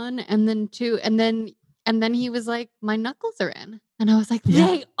like 1 and then 2 and then he was like, my knuckles are in. And I was like,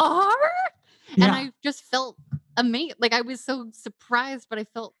 they are? Yeah. And I just felt amazing. Like I was so surprised, but I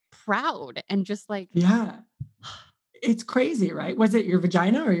felt proud and just like, it's crazy, right? Was it your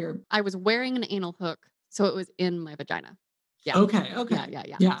vagina or your? I was wearing an anal hook, so it was in my vagina. Yeah. Okay.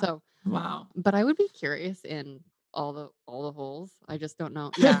 Yeah. So wow. But I would be curious in all the holes. I just don't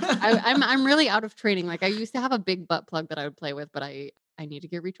know. Yeah. I'm really out of training. Like I used to have a big butt plug that I would play with, but I need to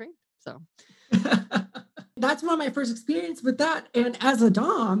get retrained. So that's one of my first experience with that. And as a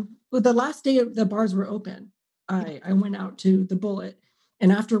dom, the last day the bars were open, I went out to the Bullet.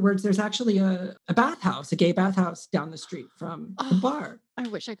 And afterwards, there's actually a bathhouse, a gay bathhouse down the street from the bar. I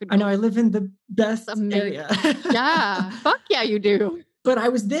wish I could. I know I live in the best area. Yeah. Fuck yeah, you do. But I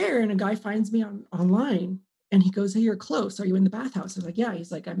was there and a guy finds me online and he goes, hey, you're close. Are you in the bathhouse? I was like, yeah.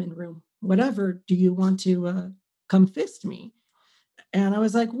 He's like, I'm in room whatever. Do you want to come fist me? And I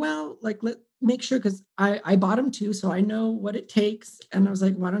was like, well, like, make sure, because I bought them too, so I know what it takes. And I was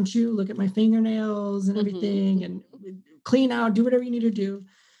like, why don't you look at my fingernails and everything and clean out, do whatever you need to do.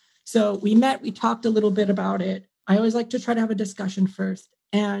 So we met, we talked a little bit about it. I always like to try to have a discussion first.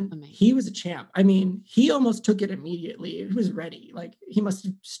 And he was a champ. I mean, he almost took it immediately. He was ready. Like he must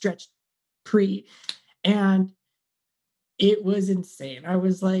have stretched pre. And it was insane. I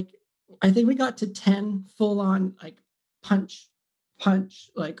was like, I think we got to 10 full on like punch, punch,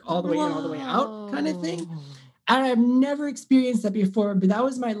 like all the way in, all the way out kind of thing. Whoa. And I've never experienced that before, but that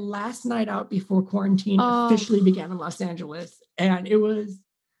was my last night out before quarantine Oh. officially began in Los Angeles. And it was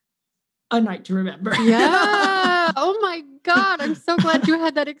a night to remember. Yeah. Oh my God. I'm so glad you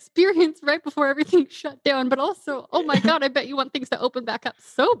had that experience right before everything shut down. But also, oh my God, I bet you want things to open back up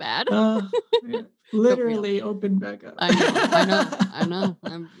so bad. Yeah, Go literally open back up. I know.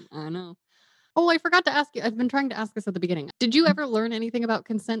 Oh, I forgot to ask you. I've been trying to ask this at the beginning. Did you ever learn anything about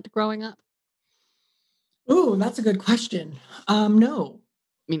consent growing up? Ooh, that's a good question. No,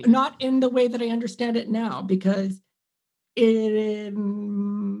 Me neither. not in the way that I understand it now, because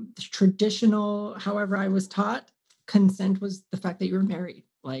in the traditional, however I was taught, consent was the fact that you were married.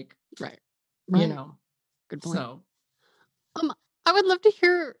 Like, Right. you know, Good point. so. I would love to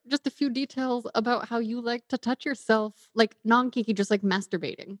hear just a few details about how you like to touch yourself, like non-kinky, just like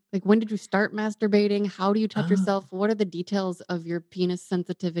masturbating. Like, when did you start masturbating? How do you touch Oh, yourself? What are the details of your penis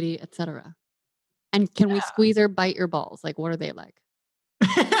sensitivity, etc.? And can we yeah. squeeze or bite your balls? Like, what are they like?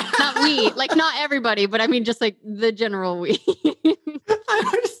 Not we, like not everybody, but I mean just like the general we.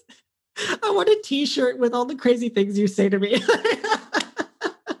 I want a T-shirt with all the crazy things you say to me.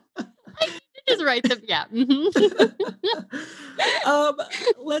 Just write them, yeah.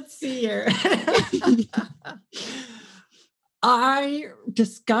 Let's see here. I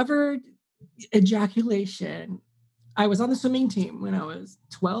discovered ejaculation. I was on the swimming team when I was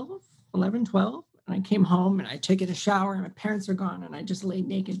 11, 12. And I came home and I took a shower and my parents were gone and I just lay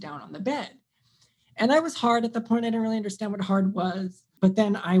naked down on the bed. And I was hard at the point. I didn't really understand what hard was. But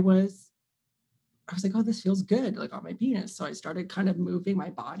then I was like, oh, this feels good, like on my penis. So I started kind of moving my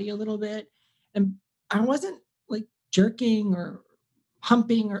body a little bit. And I wasn't like jerking or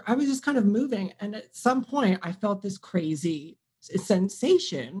humping, or I was just kind of moving. And at some point I felt this crazy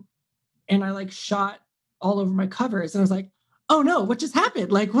sensation and I like shot all over my covers. And I was like, oh no, what just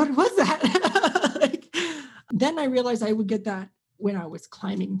happened? Like, what was that? Like, then I realized I would get that when I was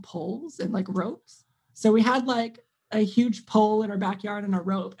climbing poles and like ropes. So we had like a huge pole in our backyard and a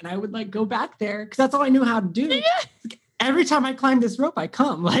rope, and I would like go back there because that's all I knew how to do. Every time I climbed this rope, I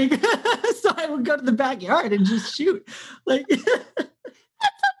come like, so I would go to the backyard and just shoot. Like, that's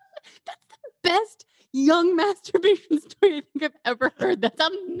the best young masturbation story I think I've ever heard. That's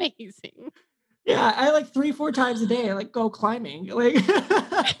amazing. Yeah, I like 3-4 times a day. I like go climbing. Like,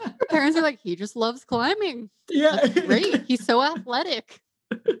 your parents are like, he just loves climbing. Yeah, that's great. He's so athletic.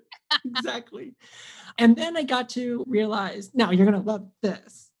 Exactly. And then I got to realize, now you're gonna love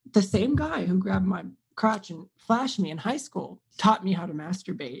this. The same guy who grabbed my crotch and flashed me in high school taught me how to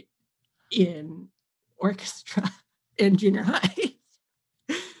masturbate in orchestra in junior high.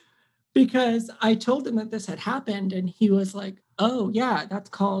 Because I told him that this had happened, and he was like, "Oh yeah, that's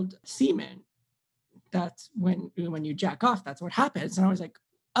called semen. That's when you jack off, that's what happens." And I was like,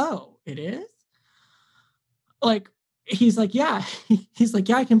 "Oh, it is?" Like, he's like, "Yeah." He's like,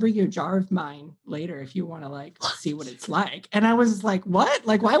 "Yeah, I can bring you a jar of mine later if you want to like see what it's like." And I was like, "What?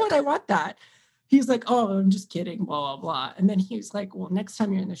 Like, why would I want that?" He's like, "Oh, I'm just kidding, blah, blah, blah." And then he was like, "Well, next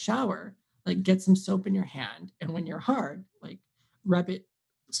time you're in the shower, like get some soap in your hand. And when you're hard, like rub it,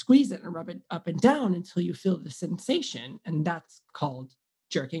 squeeze it and rub it up and down until you feel the sensation. And that's called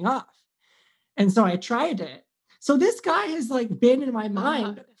jerking off." And so I tried it. So this guy has like been in my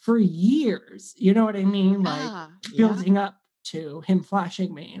mind for years. You know what I mean? Like building up to him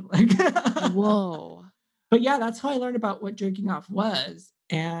flashing me. Like, whoa. But yeah, that's how I learned about what jerking off was.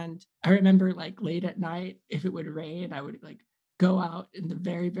 And I remember like late at night, if it would rain, I would like go out in the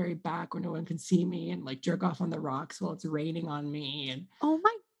very, very back where no one could see me and like jerk off on the rocks while it's raining on me. And oh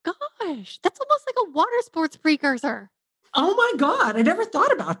my gosh, that's almost like a water sports precursor. Oh my God, I never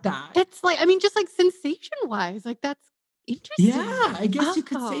thought about that. It's like, I mean, just like sensation wise, like that's interesting. Yeah, I guess you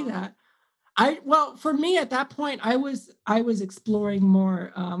could say that. Well, for me at that point, I was exploring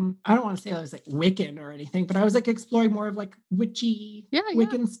more. I don't want to say I was like Wiccan or anything, but I was like exploring more of like witchy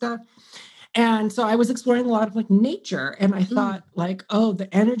Wiccan stuff. And so I was exploring a lot of like nature, and I thought like, oh,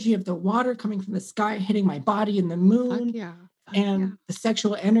 the energy of the water coming from the sky hitting my body and the moon. And the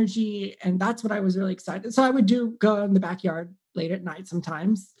sexual energy. And that's what I was really excited. So I would go in the backyard late at night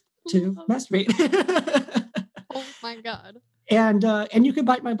sometimes to masturbate. Oh my God. And you could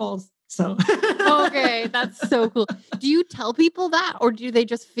bite my balls. So okay, that's so cool. Do you tell people that, or do they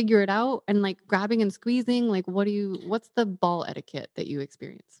just figure it out and like grabbing and squeezing? Like, what's the ball etiquette that you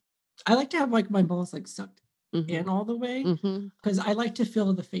experience? I like to have like my balls like sucked in all the way, because I like to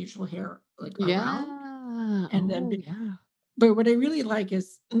feel the facial hair like around. And then But what I really like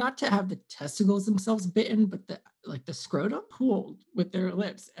is not to have the testicles themselves bitten, but the scrotum pulled with their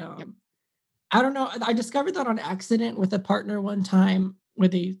lips. Yep. I don't know. I discovered that on accident with a partner one time where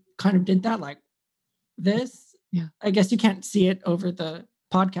they kind of did that, like this. Yeah. I guess you can't see it over the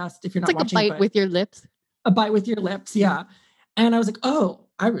podcast if you're It's not like a watching, bite but with your lips. a bite with your lips. Yeah. And I was like, oh,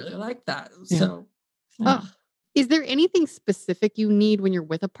 I really like that. Yeah. So, yeah. Oh, is there anything specific you need when you're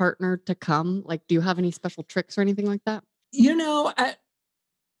with a partner to come? Like, do you have any special tricks or anything like that? You know,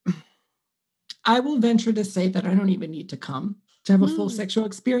 I will venture to say that I don't even need to come to have a full sexual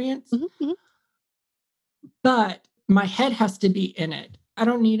experience, but my head has to be in it. I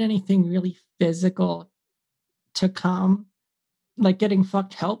don't need anything really physical to come. Like getting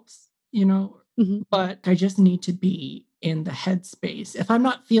fucked helps, but I just need to be in the headspace. If I'm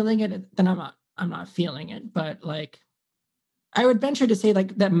not feeling it, then I'm not feeling it. But like, I would venture to say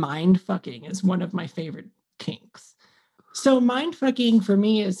like that mind fucking is one of my favorite kinks. So mind fucking for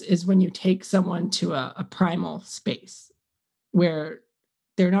me is when you take someone to a primal space where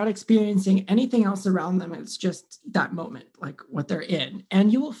they're not experiencing anything else around them. It's just that moment, like what they're in.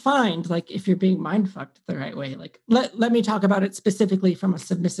 And you will find, like, if you're being mind fucked the right way, like let me talk about it specifically from a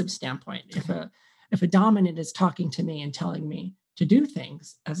submissive standpoint. If a dominant is talking to me and telling me to do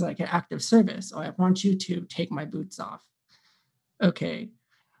things as like an act of service, oh, I want you to take my boots off. Okay.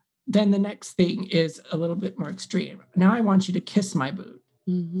 Then the next thing is a little bit more extreme. Now I want you to kiss my boot.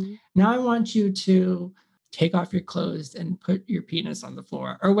 Now I want you to take off your clothes and put your penis on the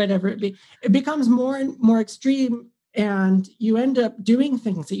floor or whatever it be. It becomes more and more extreme, and you end up doing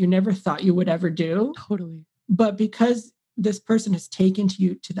things that you never thought you would ever do. Totally. But because this person has taken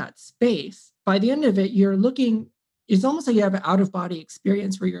you to that space, by the end of it, it's almost like you have an out-of-body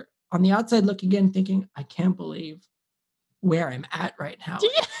experience where you're on the outside looking in thinking, I can't believe where I'm at right now.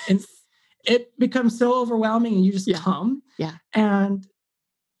 Yes. And it becomes so overwhelming and you just come. Yeah. And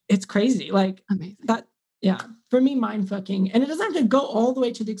it's crazy. Like amazing. That, yeah. For me, mind fucking. And it doesn't have to go all the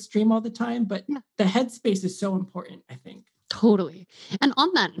way to the extreme all the time, but the headspace is so important, I think. Totally. And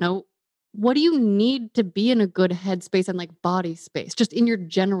on that note, what do you need to be in a good headspace and like body space, just in your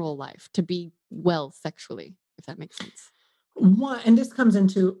general life to be well sexually, if that makes sense? One, and this comes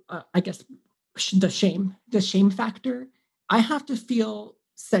into, I guess, the shame factor. I have to feel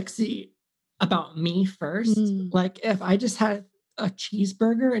sexy about me first. Like if I just had a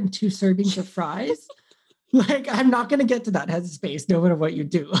cheeseburger and 2 servings of fries, like I'm not going to get to that headspace no matter what you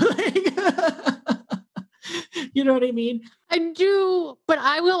do. You know what I mean? I do, but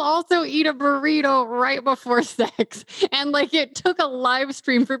I will also eat a burrito right before sex. And like it took a live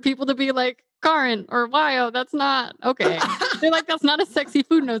stream for people to be like, Karen or Wyo, that's not okay. They're like, that's not a sexy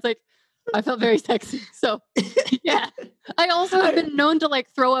food. And I was like, I felt very sexy. So yeah. I also have been known to like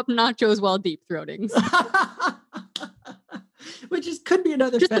throw up nachos while deep throating. Which could be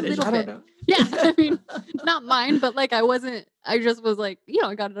another just fetish. I don't know. Yeah. I mean, not mine, but like I just was like,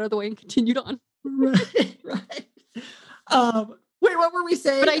 I got it out of the way and continued on. Right. Wait, what were we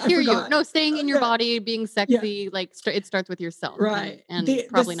saying? But I hear you. No, staying in your body, being sexy, like it starts with yourself. Right. And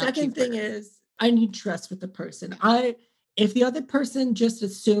probably the second thing is I need trust with the person. If the other person just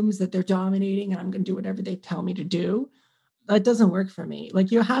assumes that they're dominating and I'm going to do whatever they tell me to do, that doesn't work for me.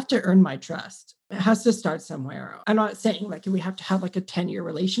 Like you have to earn my trust. It has to start somewhere. I'm not saying like we have to have like a 10-year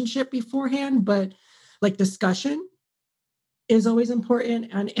relationship beforehand, but like discussion is always important.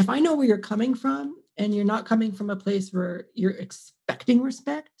 And if I know where you're coming from and you're not coming from a place where you're expecting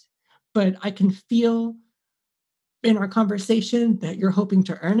respect, but I can feel in our conversation that you're hoping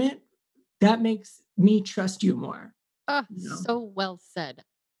to earn it, that makes me trust you more. So well said.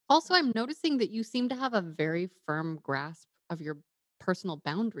 Also, I'm noticing that you seem to have a very firm grasp of your personal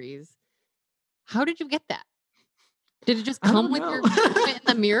boundaries. How did you get that? Did it just come with your in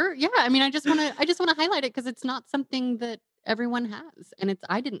the mirror? Yeah, I mean, I just want to highlight it because it's not something that everyone has, and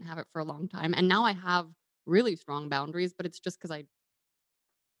I didn't have it for a long time, and now I have really strong boundaries, but it's just because I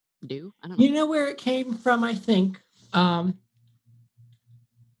do. I don't know. You know where it came from? I think that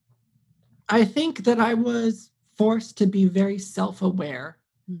I was forced to be very self-aware,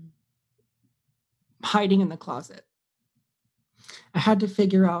 hiding in the closet. I had to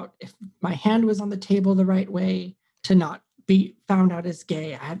figure out if my hand was on the table the right way to not be found out as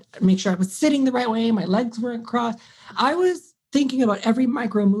gay. I had to make sure I was sitting the right way. My legs weren't crossed. I was thinking about every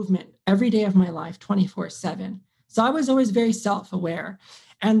micro movement every day of my life, 24/7. So I was always very self-aware.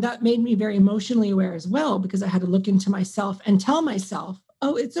 And that made me very emotionally aware as well, because I had to look into myself and tell myself,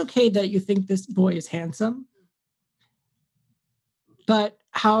 oh, it's okay that you think this boy is handsome. But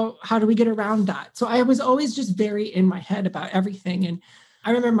how do we get around that? So I was always just very in my head about everything. And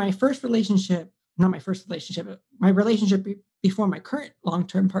I remember my first relationship not my first relationship, but my relationship before my current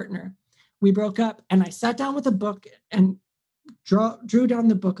long-term partner, we broke up and I sat down with a book and drew down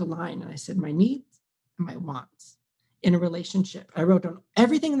the book a line. And I said, my needs and my wants in a relationship. I wrote down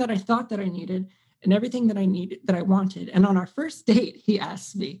everything that I thought that I needed and everything that I wanted. And on our first date, he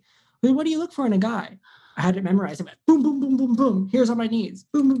asked me, well, what do you look for in a guy? I had it memorized. I went, boom, boom, boom, boom, boom. Here's all my needs.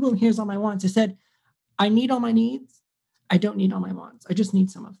 Boom, boom, boom. Here's all my wants. I said, I need all my needs. I don't need all my wants. I just need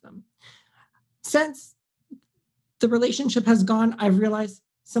some of them. Since the relationship has gone, I've realized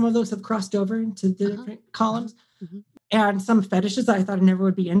some of those have crossed over into the different columns. Mm-hmm. And some fetishes that I thought I never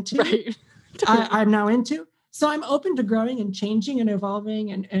would be into, right. I'm now into. So I'm open to growing and changing and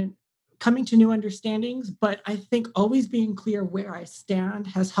evolving and coming to new understandings. But I think always being clear where I stand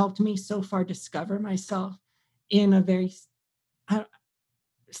has helped me so far discover myself in a very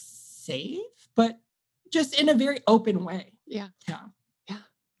safe, but just in a very open way. Yeah.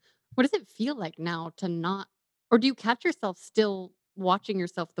 What does it feel like now to not, or do you catch yourself still watching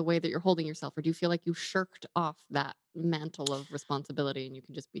yourself the way that you're holding yourself, or do you feel like you shirked off that mantle of responsibility and you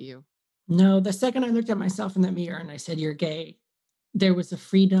can just be you? No, the second I looked at myself in the mirror and I said, you're gay, there was a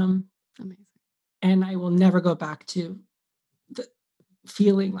freedom. Amazing. And I will never go back to the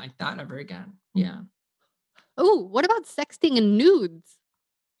feeling like that ever again. Yeah. Oh, what about sexting and nudes?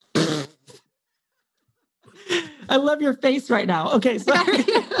 I love your face right now. Okay, sorry.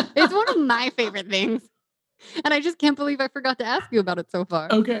 It's one of my favorite things. And I just can't believe I forgot to ask you about it so far.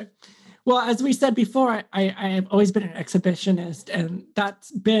 Okay. Well, as we said before, I have always been an exhibitionist. And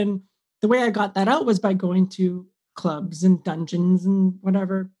that's been, the way I got that out was by going to clubs and dungeons and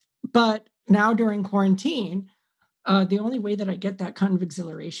whatever. But now during quarantine, the only way that I get that kind of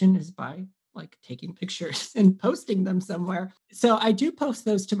exhilaration is by like taking pictures and posting them somewhere. So I do post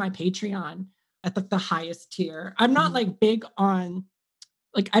those to my Patreon at the highest tier. I'm not like big on,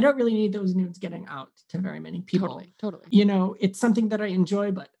 like, I don't really need those nudes getting out to very many people. Totally. You know, it's something that I enjoy,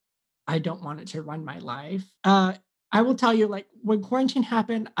 but I don't want it to run my life. I will tell you, like, when quarantine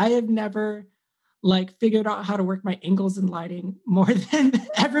happened, I have never like figured out how to work my angles and lighting more than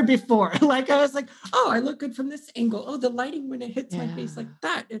ever before. Like, I was like, oh, I look good from this angle. Oh, the lighting when it hits my face like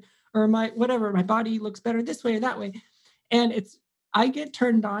that, or my whatever, my body looks better this way or that way. And I get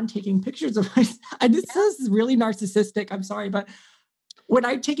turned on taking pictures of myself. This is really narcissistic. I'm sorry, but when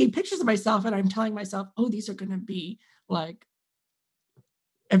I'm taking pictures of myself and I'm telling myself, oh, these are going to be like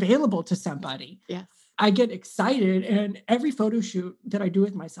available to somebody. Yes. I get excited, and every photo shoot that I do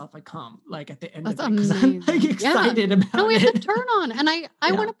with myself, I come like at the end That's of it because I'm like excited about it. No, we have to turn on. And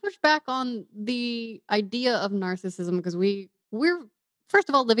I want to push back on the idea of narcissism because we're first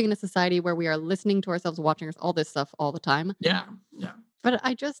of all living in a society where we are listening to ourselves, watching us, all this stuff all the time. Yeah. But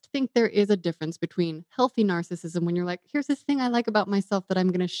I just think there is a difference between healthy narcissism when you're like, here's this thing I like about myself that I'm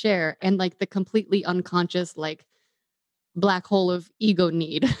going to share, and like the completely unconscious, like black hole of ego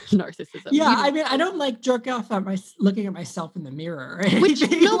need narcissism. Yeah, I mean, I don't like jerk off at looking at myself in the mirror. Which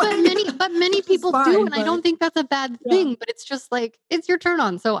but many people do, and I don't think that's a bad thing. But it's just like it's your turn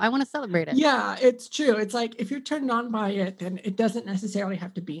on, so I want to celebrate it. Yeah, it's true. It's like if you're turned on by it, then it doesn't necessarily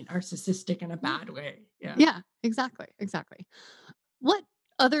have to be narcissistic in a bad way. Yeah, exactly. What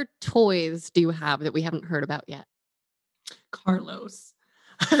other toys do you have that we haven't heard about yet? Carlos.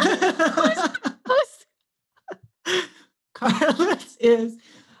 Carlos is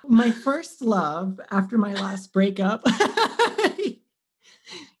my first love after my last breakup.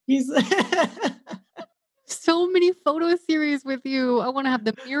 He's so many photo series with you. I want to have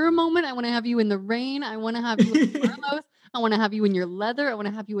the mirror moment. I want to have you in the rain. I want to have you with Carlos. I want to have you in your leather. I want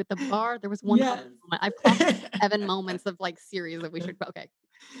to have you at the bar. There was one moment. I've called 7 moments of like series that we should. Okay.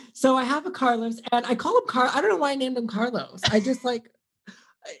 So I have a Carlos, and I call him I don't know why I named him Carlos. I just like,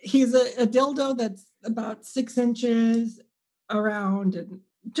 he's a dildo that's about 6 inches around and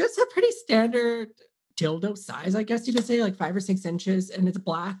just a pretty standard dildo size, I guess you could say, like 5 or 6 inches, and it's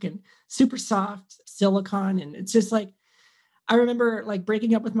black and super soft silicone. And it's just like, I remember like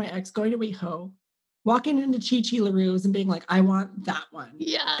breaking up with my ex, going to WeHo, walking into Chi Chi LaRue's and being like, I want that one.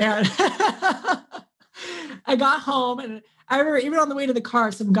 Yeah. And I got home, and I remember even on the way to the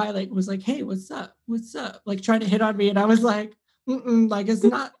car, some guy like was like, hey, what's up? Like trying to hit on me. And I was like, like, it's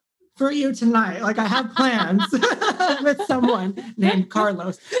not for you tonight. Like, I have plans with someone named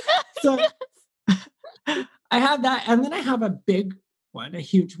Carlos. So I have that. And then I have a big one, a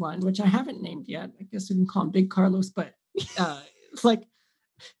huge one, which I haven't named yet. I guess we can call him Big Carlos, but it's like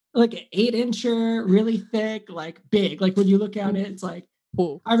an 8-incher, really thick, like big. Like when you look at it, it's like,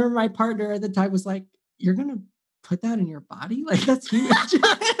 oh. I remember my partner at the time was like, you're going to put that in your body? Like, that's huge.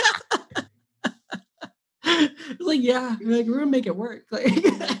 Like, yeah, like we're gonna make it work. Like,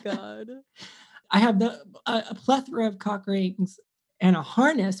 oh my God. I have a plethora of cock rings and a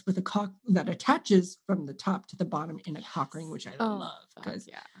harness with a cock that attaches from the top to the bottom in a cock ring, which I love because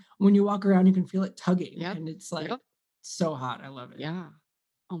when you walk around, you can feel it tugging, and it's like so hot. I love it. Yeah.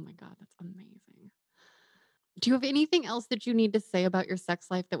 Oh my God, that's amazing. Do you have anything else that you need to say about your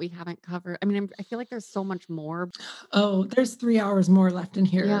sex life that we haven't covered? I mean, I feel like there's so much more. Oh, there's 3 hours more left in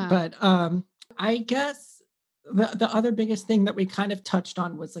here, Yeah. but I guess the other biggest thing that we kind of touched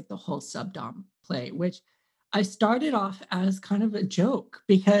on was like the whole subdom play, which I started off as kind of a joke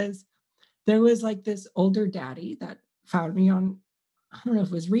because there was like this older daddy that found me on, I don't know if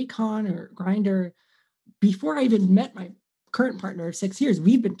it was Recon or Grinder. Before I even met my current partner of 6 years,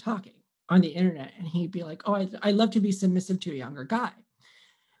 we've been talking on the internet, and he'd be like, "Oh, I love to be submissive to a younger guy."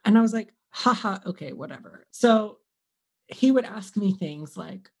 And I was like, haha, okay, whatever. So he would ask me things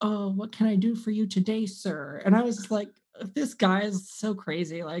like, "Oh, what can I do for you today, sir?" And I was just like, this guy is so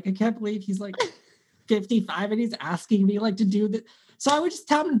crazy. Like, I can't believe he's like 55 and he's asking me like to do that. So I would just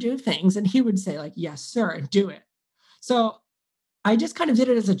tell him to do things, and he would say like, "Yes, sir," and do it. So I just kind of did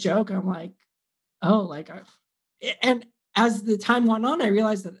it as a joke. I'm like, oh, like, and as the time went on, I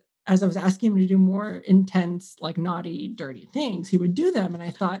realized that as I was asking him to do more intense, like naughty, dirty things, he would do them. And I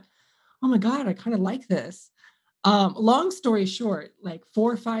thought, oh my God, I kind of like this. Long story short, like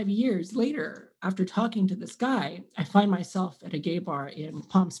 4 or 5 years later, after talking to this guy, I find myself at a gay bar in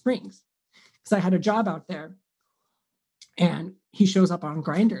Palm Springs because I had a job out there. And he shows up on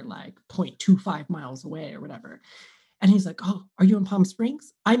Grinder like 0.25 miles away or whatever. And he's like, "Oh, are you in Palm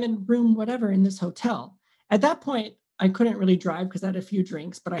Springs? I'm in room whatever in this hotel." At that point, I couldn't really drive because I had a few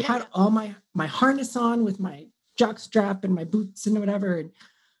drinks, but I had all my harness on with my jock strap and my boots and whatever. And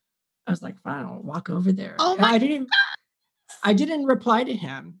I was like, fine, I'll walk over there. Oh And my I didn't reply to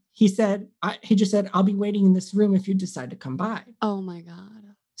him. He just said, "I'll be waiting in this room if you decide to come by." Oh my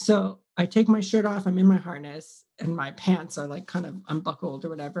God. So I take my shirt off, I'm in my harness, and my pants are like kind of unbuckled or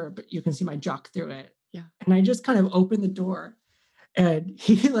whatever, but you can see my jock through it. Yeah. And I just kind of open the door, and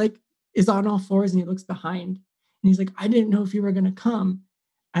he like is on all fours and he looks behind, and he's like, "I didn't know if you were going to come."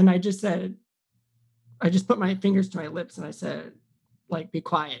 And I just put my fingers to my lips and I said, like, "Be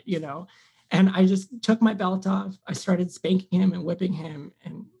quiet," you know? And I just took my belt off. I started spanking him and whipping him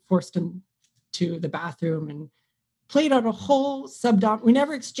and forced him to the bathroom and played out a whole subdom. We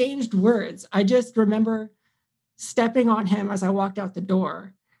never exchanged words. I just remember stepping on him as I walked out the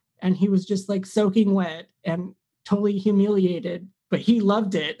door, and he was just like soaking wet and totally humiliated, but he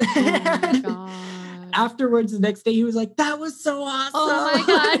loved it. Oh my God. Afterwards, the next day, he was like, "That was so awesome." Oh my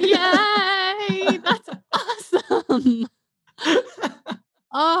God. Yay. That's awesome.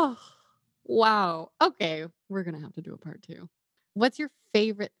 Oh, wow. Okay. We're going to have to do a part 2. What's your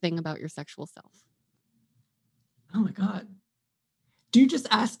favorite thing about your sexual self? Oh my God. Do you just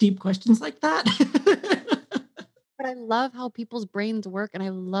ask deep questions like that? But I love how people's brains work, and I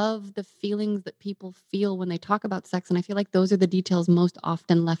love the feelings that people feel when they talk about sex, and I feel like those are the details most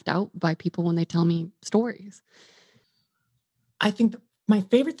often left out by people when they tell me stories. I think my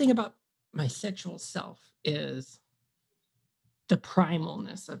favorite thing about my sexual self is the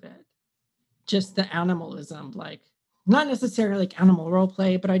primalness of it. Just the animalism, like not necessarily like animal role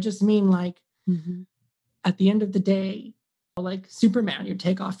play, but I just mean like at the end of the day, like Superman, you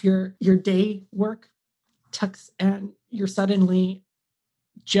take off your day work tux and you're suddenly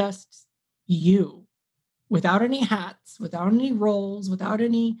just you without any hats, without any roles, without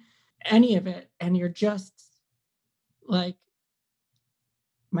any of it. And you're just like,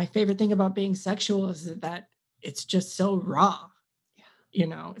 my favorite thing about being sexual is that it's just so raw. You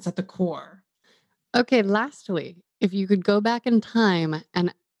know, it's at the core. Okay, lastly, if you could go back in time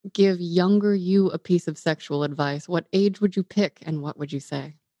and give younger you a piece of sexual advice, what age would you pick and what would you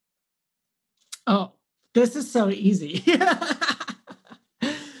say? Oh, this is so easy.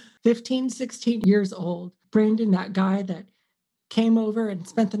 15, 16 years old. Brandon, that guy that came over and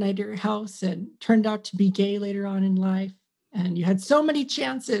spent the night at your house and turned out to be gay later on in life. And you had so many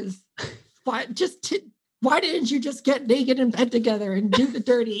chances. Why didn't you just get naked in bed together and do the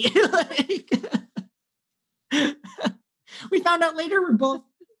dirty? We found out later we're both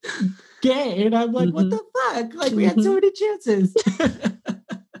gay. And I'm like, what the fuck? Like, we had so many chances.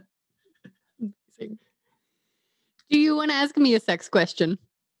 Do you want to ask me a sex question?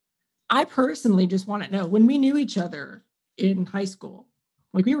 I personally just want to know, when we knew each other in high school,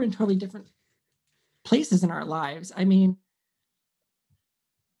 like we were in totally different places in our lives. I mean,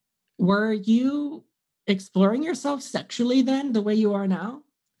 were you exploring yourself sexually then the way you are now?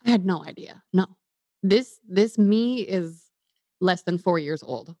 I had no idea. No. This me is less than 4 years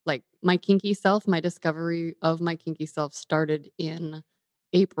old. Like my kinky self, my discovery of my kinky self started in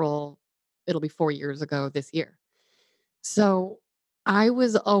April it'll be 4 years ago this year. So I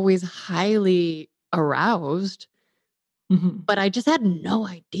was always highly aroused, Mhm. but I just had no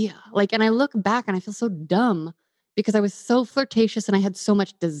idea. Like, and I look back and I feel so dumb because I was so flirtatious and I had so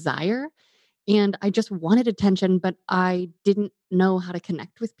much desire and I just wanted attention, but I didn't know how to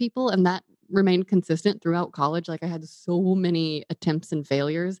connect with people. And that remained consistent throughout college. Like, I had so many attempts and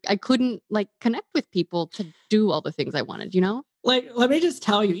failures. I couldn't like connect with people to do all the things I wanted, you know? Like, let me just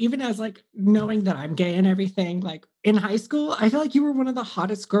tell you, even as like knowing that I'm gay and everything, like in high school, I feel like you were one of the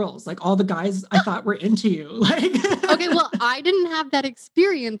hottest girls. Like all the guys I thought were into you. Like Okay, well, I didn't have that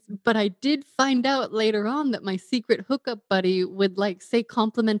experience, but I did find out later on that my secret hookup buddy would like say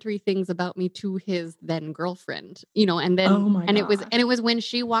complimentary things about me to his then girlfriend, you know, oh my and gosh. it was when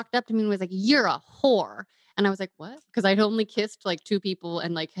she walked up to me and was like, "You're a whore." And I was like, "What?" Because I'd only kissed like two people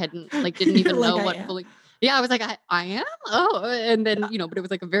and like hadn't like didn't You're even like know I what am. fully. Yeah, I was like, I am? Oh, and then, you know, but it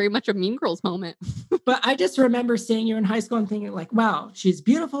was like a very much a Mean Girls moment. But I just remember seeing you in high school and thinking, like, wow, she's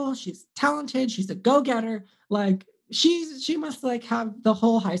beautiful, she's talented, she's a go-getter. Like, she must like have the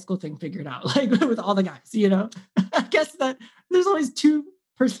whole high school thing figured out, like with all the guys, you know. I guess that there's always two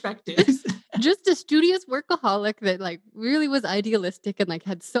perspectives. Just a studious workaholic that like really was idealistic and like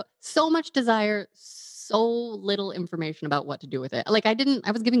had so much desire, so little information about what to do with it. Like, I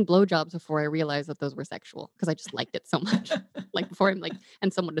was giving blowjobs before I realized that those were sexual because I just liked it so much. Like before I'm like,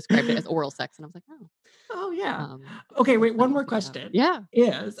 and someone described it as oral sex, and I was like, oh, Oh yeah. um, Okay, guess wait, I one don't more figure it out. question Yeah.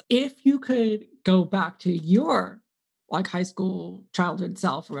 is if you could go back to your like high school childhood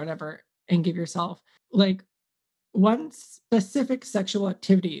self or whatever and give yourself like one specific sexual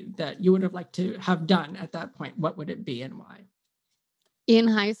activity that you would have liked to have done at that point, what would it be and why? In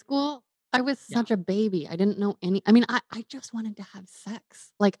high school, I was Yeah. such a baby. I didn't know any. I mean, I just wanted to have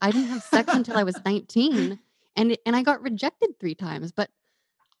sex. Like, I didn't have sex until I was 19, and I got rejected 3 times. But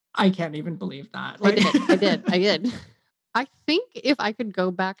I can't even believe that. I Like did. I did. I did. I think if I could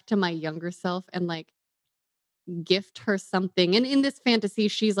go back to my younger self and like gift her something, and in this fantasy,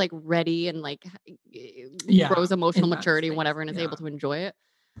 she's like ready and like yeah, grows emotional in that maturity and space. whatever and is able Yeah. to enjoy it.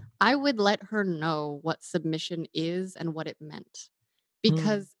 I would let her know what submission is and what it meant. Mm.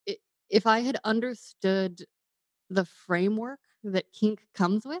 Because if I had understood the framework that kink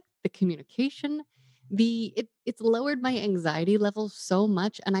comes with, the communication, it's lowered my anxiety levels so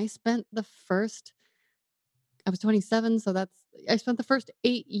much. And I was 27, so I spent the first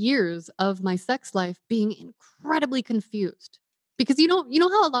 8 years of my sex life being incredibly confused. Because you know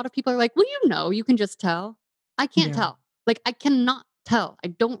how a lot of people are like, "Well, you know, you can just tell." I can't Yeah. tell. Like, I cannot tell. I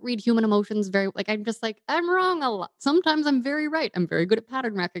don't read human emotions very like, I'm just like, I'm wrong a lot. Sometimes I'm very right. I'm very good at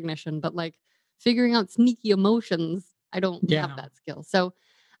pattern recognition, but, like, figuring out sneaky emotions, I don't have Yeah. that skill. So,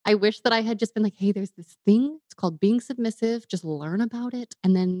 I wish that I had just been like, "Hey, there's this thing. It's called being submissive. Just learn about it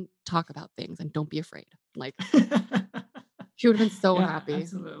and then talk about things and don't be afraid." Like, she would have been so yeah, happy. Like, I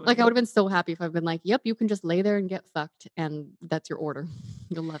absolutely. would have been so happy if I've been like, "Yep, you can just lay there and get fucked, and that's your order.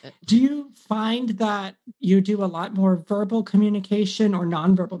 You'll love it." Do you find that you do a lot more verbal communication or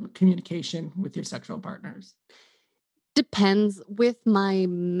nonverbal communication with your sexual partners? Depends. With my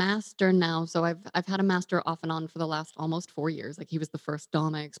master now, so I've had a master off and on for the last almost 4 years. Like, he was the first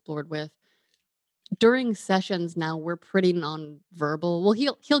dom I explored with. During sessions now, we're pretty nonverbal. Well,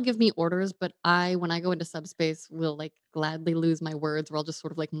 he'll give me orders, but when I go into subspace, will like gladly lose my words, or I'll just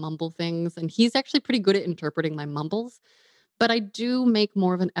sort of like mumble things. And he's actually pretty good at interpreting my mumbles. But I do make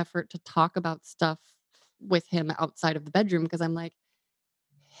more of an effort to talk about stuff with him outside of the bedroom because I'm like,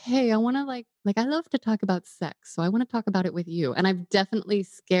 "Hey, I wanna, I love to talk about sex, so I wanna talk about it with you." And I've definitely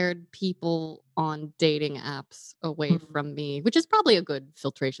scared people on dating apps away Mm. from me, which is probably a good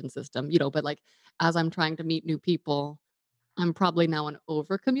filtration system, you know, but, like, as I'm trying to meet new people, I'm probably now an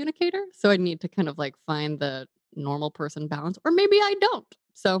over communicator, so I need to kind of, like, find the normal person balance, or maybe I don't.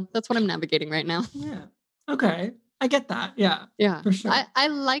 So that's what I'm navigating right now. Yeah. Okay. I get that. Yeah, Yeah. for sure. I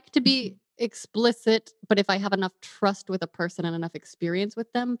like to be explicit, but if I have enough trust with a person and enough experience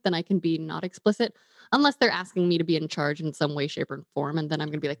with them, then I can be not explicit, unless they're asking me to be in charge in some way, shape, or form. And then I'm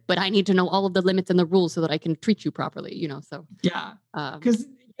going to be like, but I need to know all of the limits and the rules so that I can treat you properly, you know? So, Yeah. um, Because you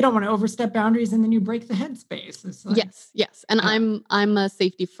don't want to overstep boundaries and then you break the headspace. It's like, yes, yes. And yeah, I'm a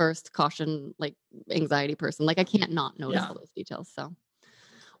safety first, caution, like anxiety person. Like, I can't not notice yeah. all those details. So,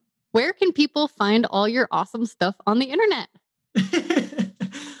 where can people find all your awesome stuff on the internet?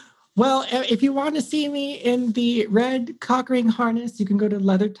 well, if you want to see me in the red cock ring harness, you can go to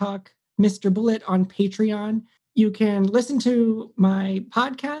Leather Talk Mr. Bullet on Patreon. You can listen to my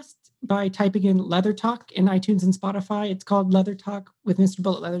podcast by typing in Leather Talk in iTunes and Spotify. It's called Leather Talk with Mr.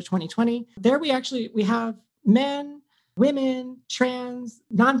 Bullet Leather 2020. There we have men women, trans,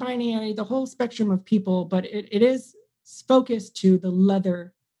 non-binary, the whole spectrum of people, but it is focused to the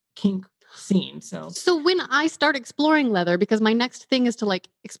leather kink scene. So when I start exploring leather, because my next thing is to like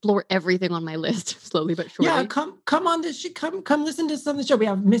explore everything on my list slowly but surely. yeah, come on this come listen to some of the show. We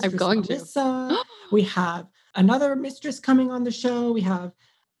have Mistress going to. Alyssa. We have another mistress coming on the show. We have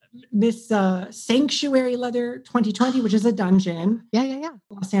Miss Sanctuary Leather 2020, which is a dungeon. Yeah.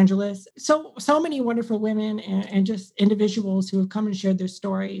 Los Angeles. So many wonderful women and just individuals who have come and shared their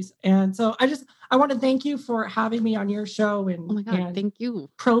stories. And so I want to thank you for having me on your show and, Oh my God, and thank you.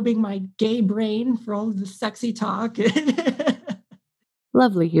 probing my gay brain for all of the sexy talk.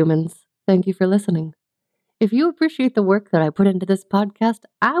 Lovely humans. Thank you for listening. If you appreciate the work that I put into this podcast,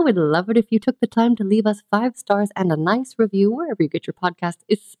 I would love it if you took the time to leave us 5 stars and a nice review wherever you get your podcast,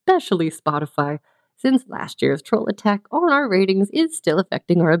 especially Spotify, since last year's troll attack on our ratings is still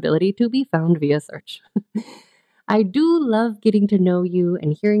affecting our ability to be found via search. I do love getting to know you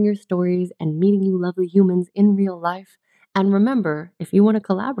and hearing your stories and meeting you lovely humans in real life. And remember, if you want to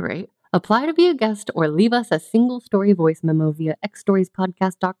collaborate, apply to be a guest or leave us a single story voice memo via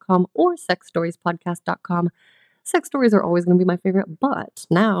xstoriespodcast.com or sexstoriespodcast.com. Sex stories are always going to be my favorite, but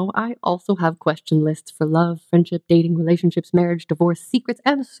now I also have question lists for love, friendship, dating, relationships, marriage, divorce, secrets,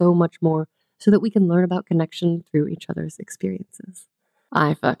 and so much more so that we can learn about connection through each other's experiences.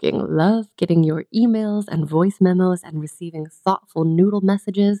 I fucking love getting your emails and voice memos and receiving thoughtful noodle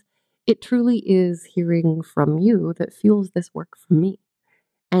messages. It truly is hearing from you that fuels this work for me.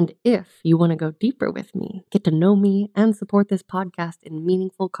 And if you want to go deeper with me, get to know me, and support this podcast in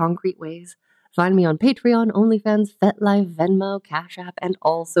meaningful, concrete ways, find me on Patreon, OnlyFans, FetLife, Venmo, Cash App, and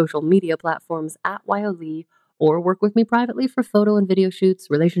all social media platforms at YOLE, or work with me privately for photo and video shoots,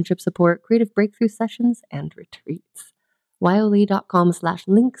 relationship support, creative breakthrough sessions, and retreats.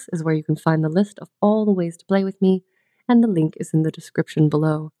 YOLE.com/links is where you can find the list of all the ways to play with me, and the link is in the description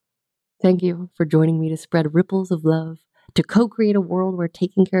below. Thank you for joining me to spread ripples of love, to co-create a world where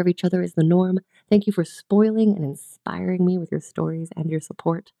taking care of each other is the norm. Thank you for spoiling and inspiring me with your stories and your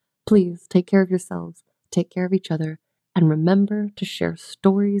support. Please take care of yourselves, take care of each other, and remember to share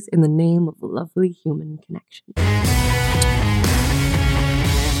stories in the name of lovely human connection.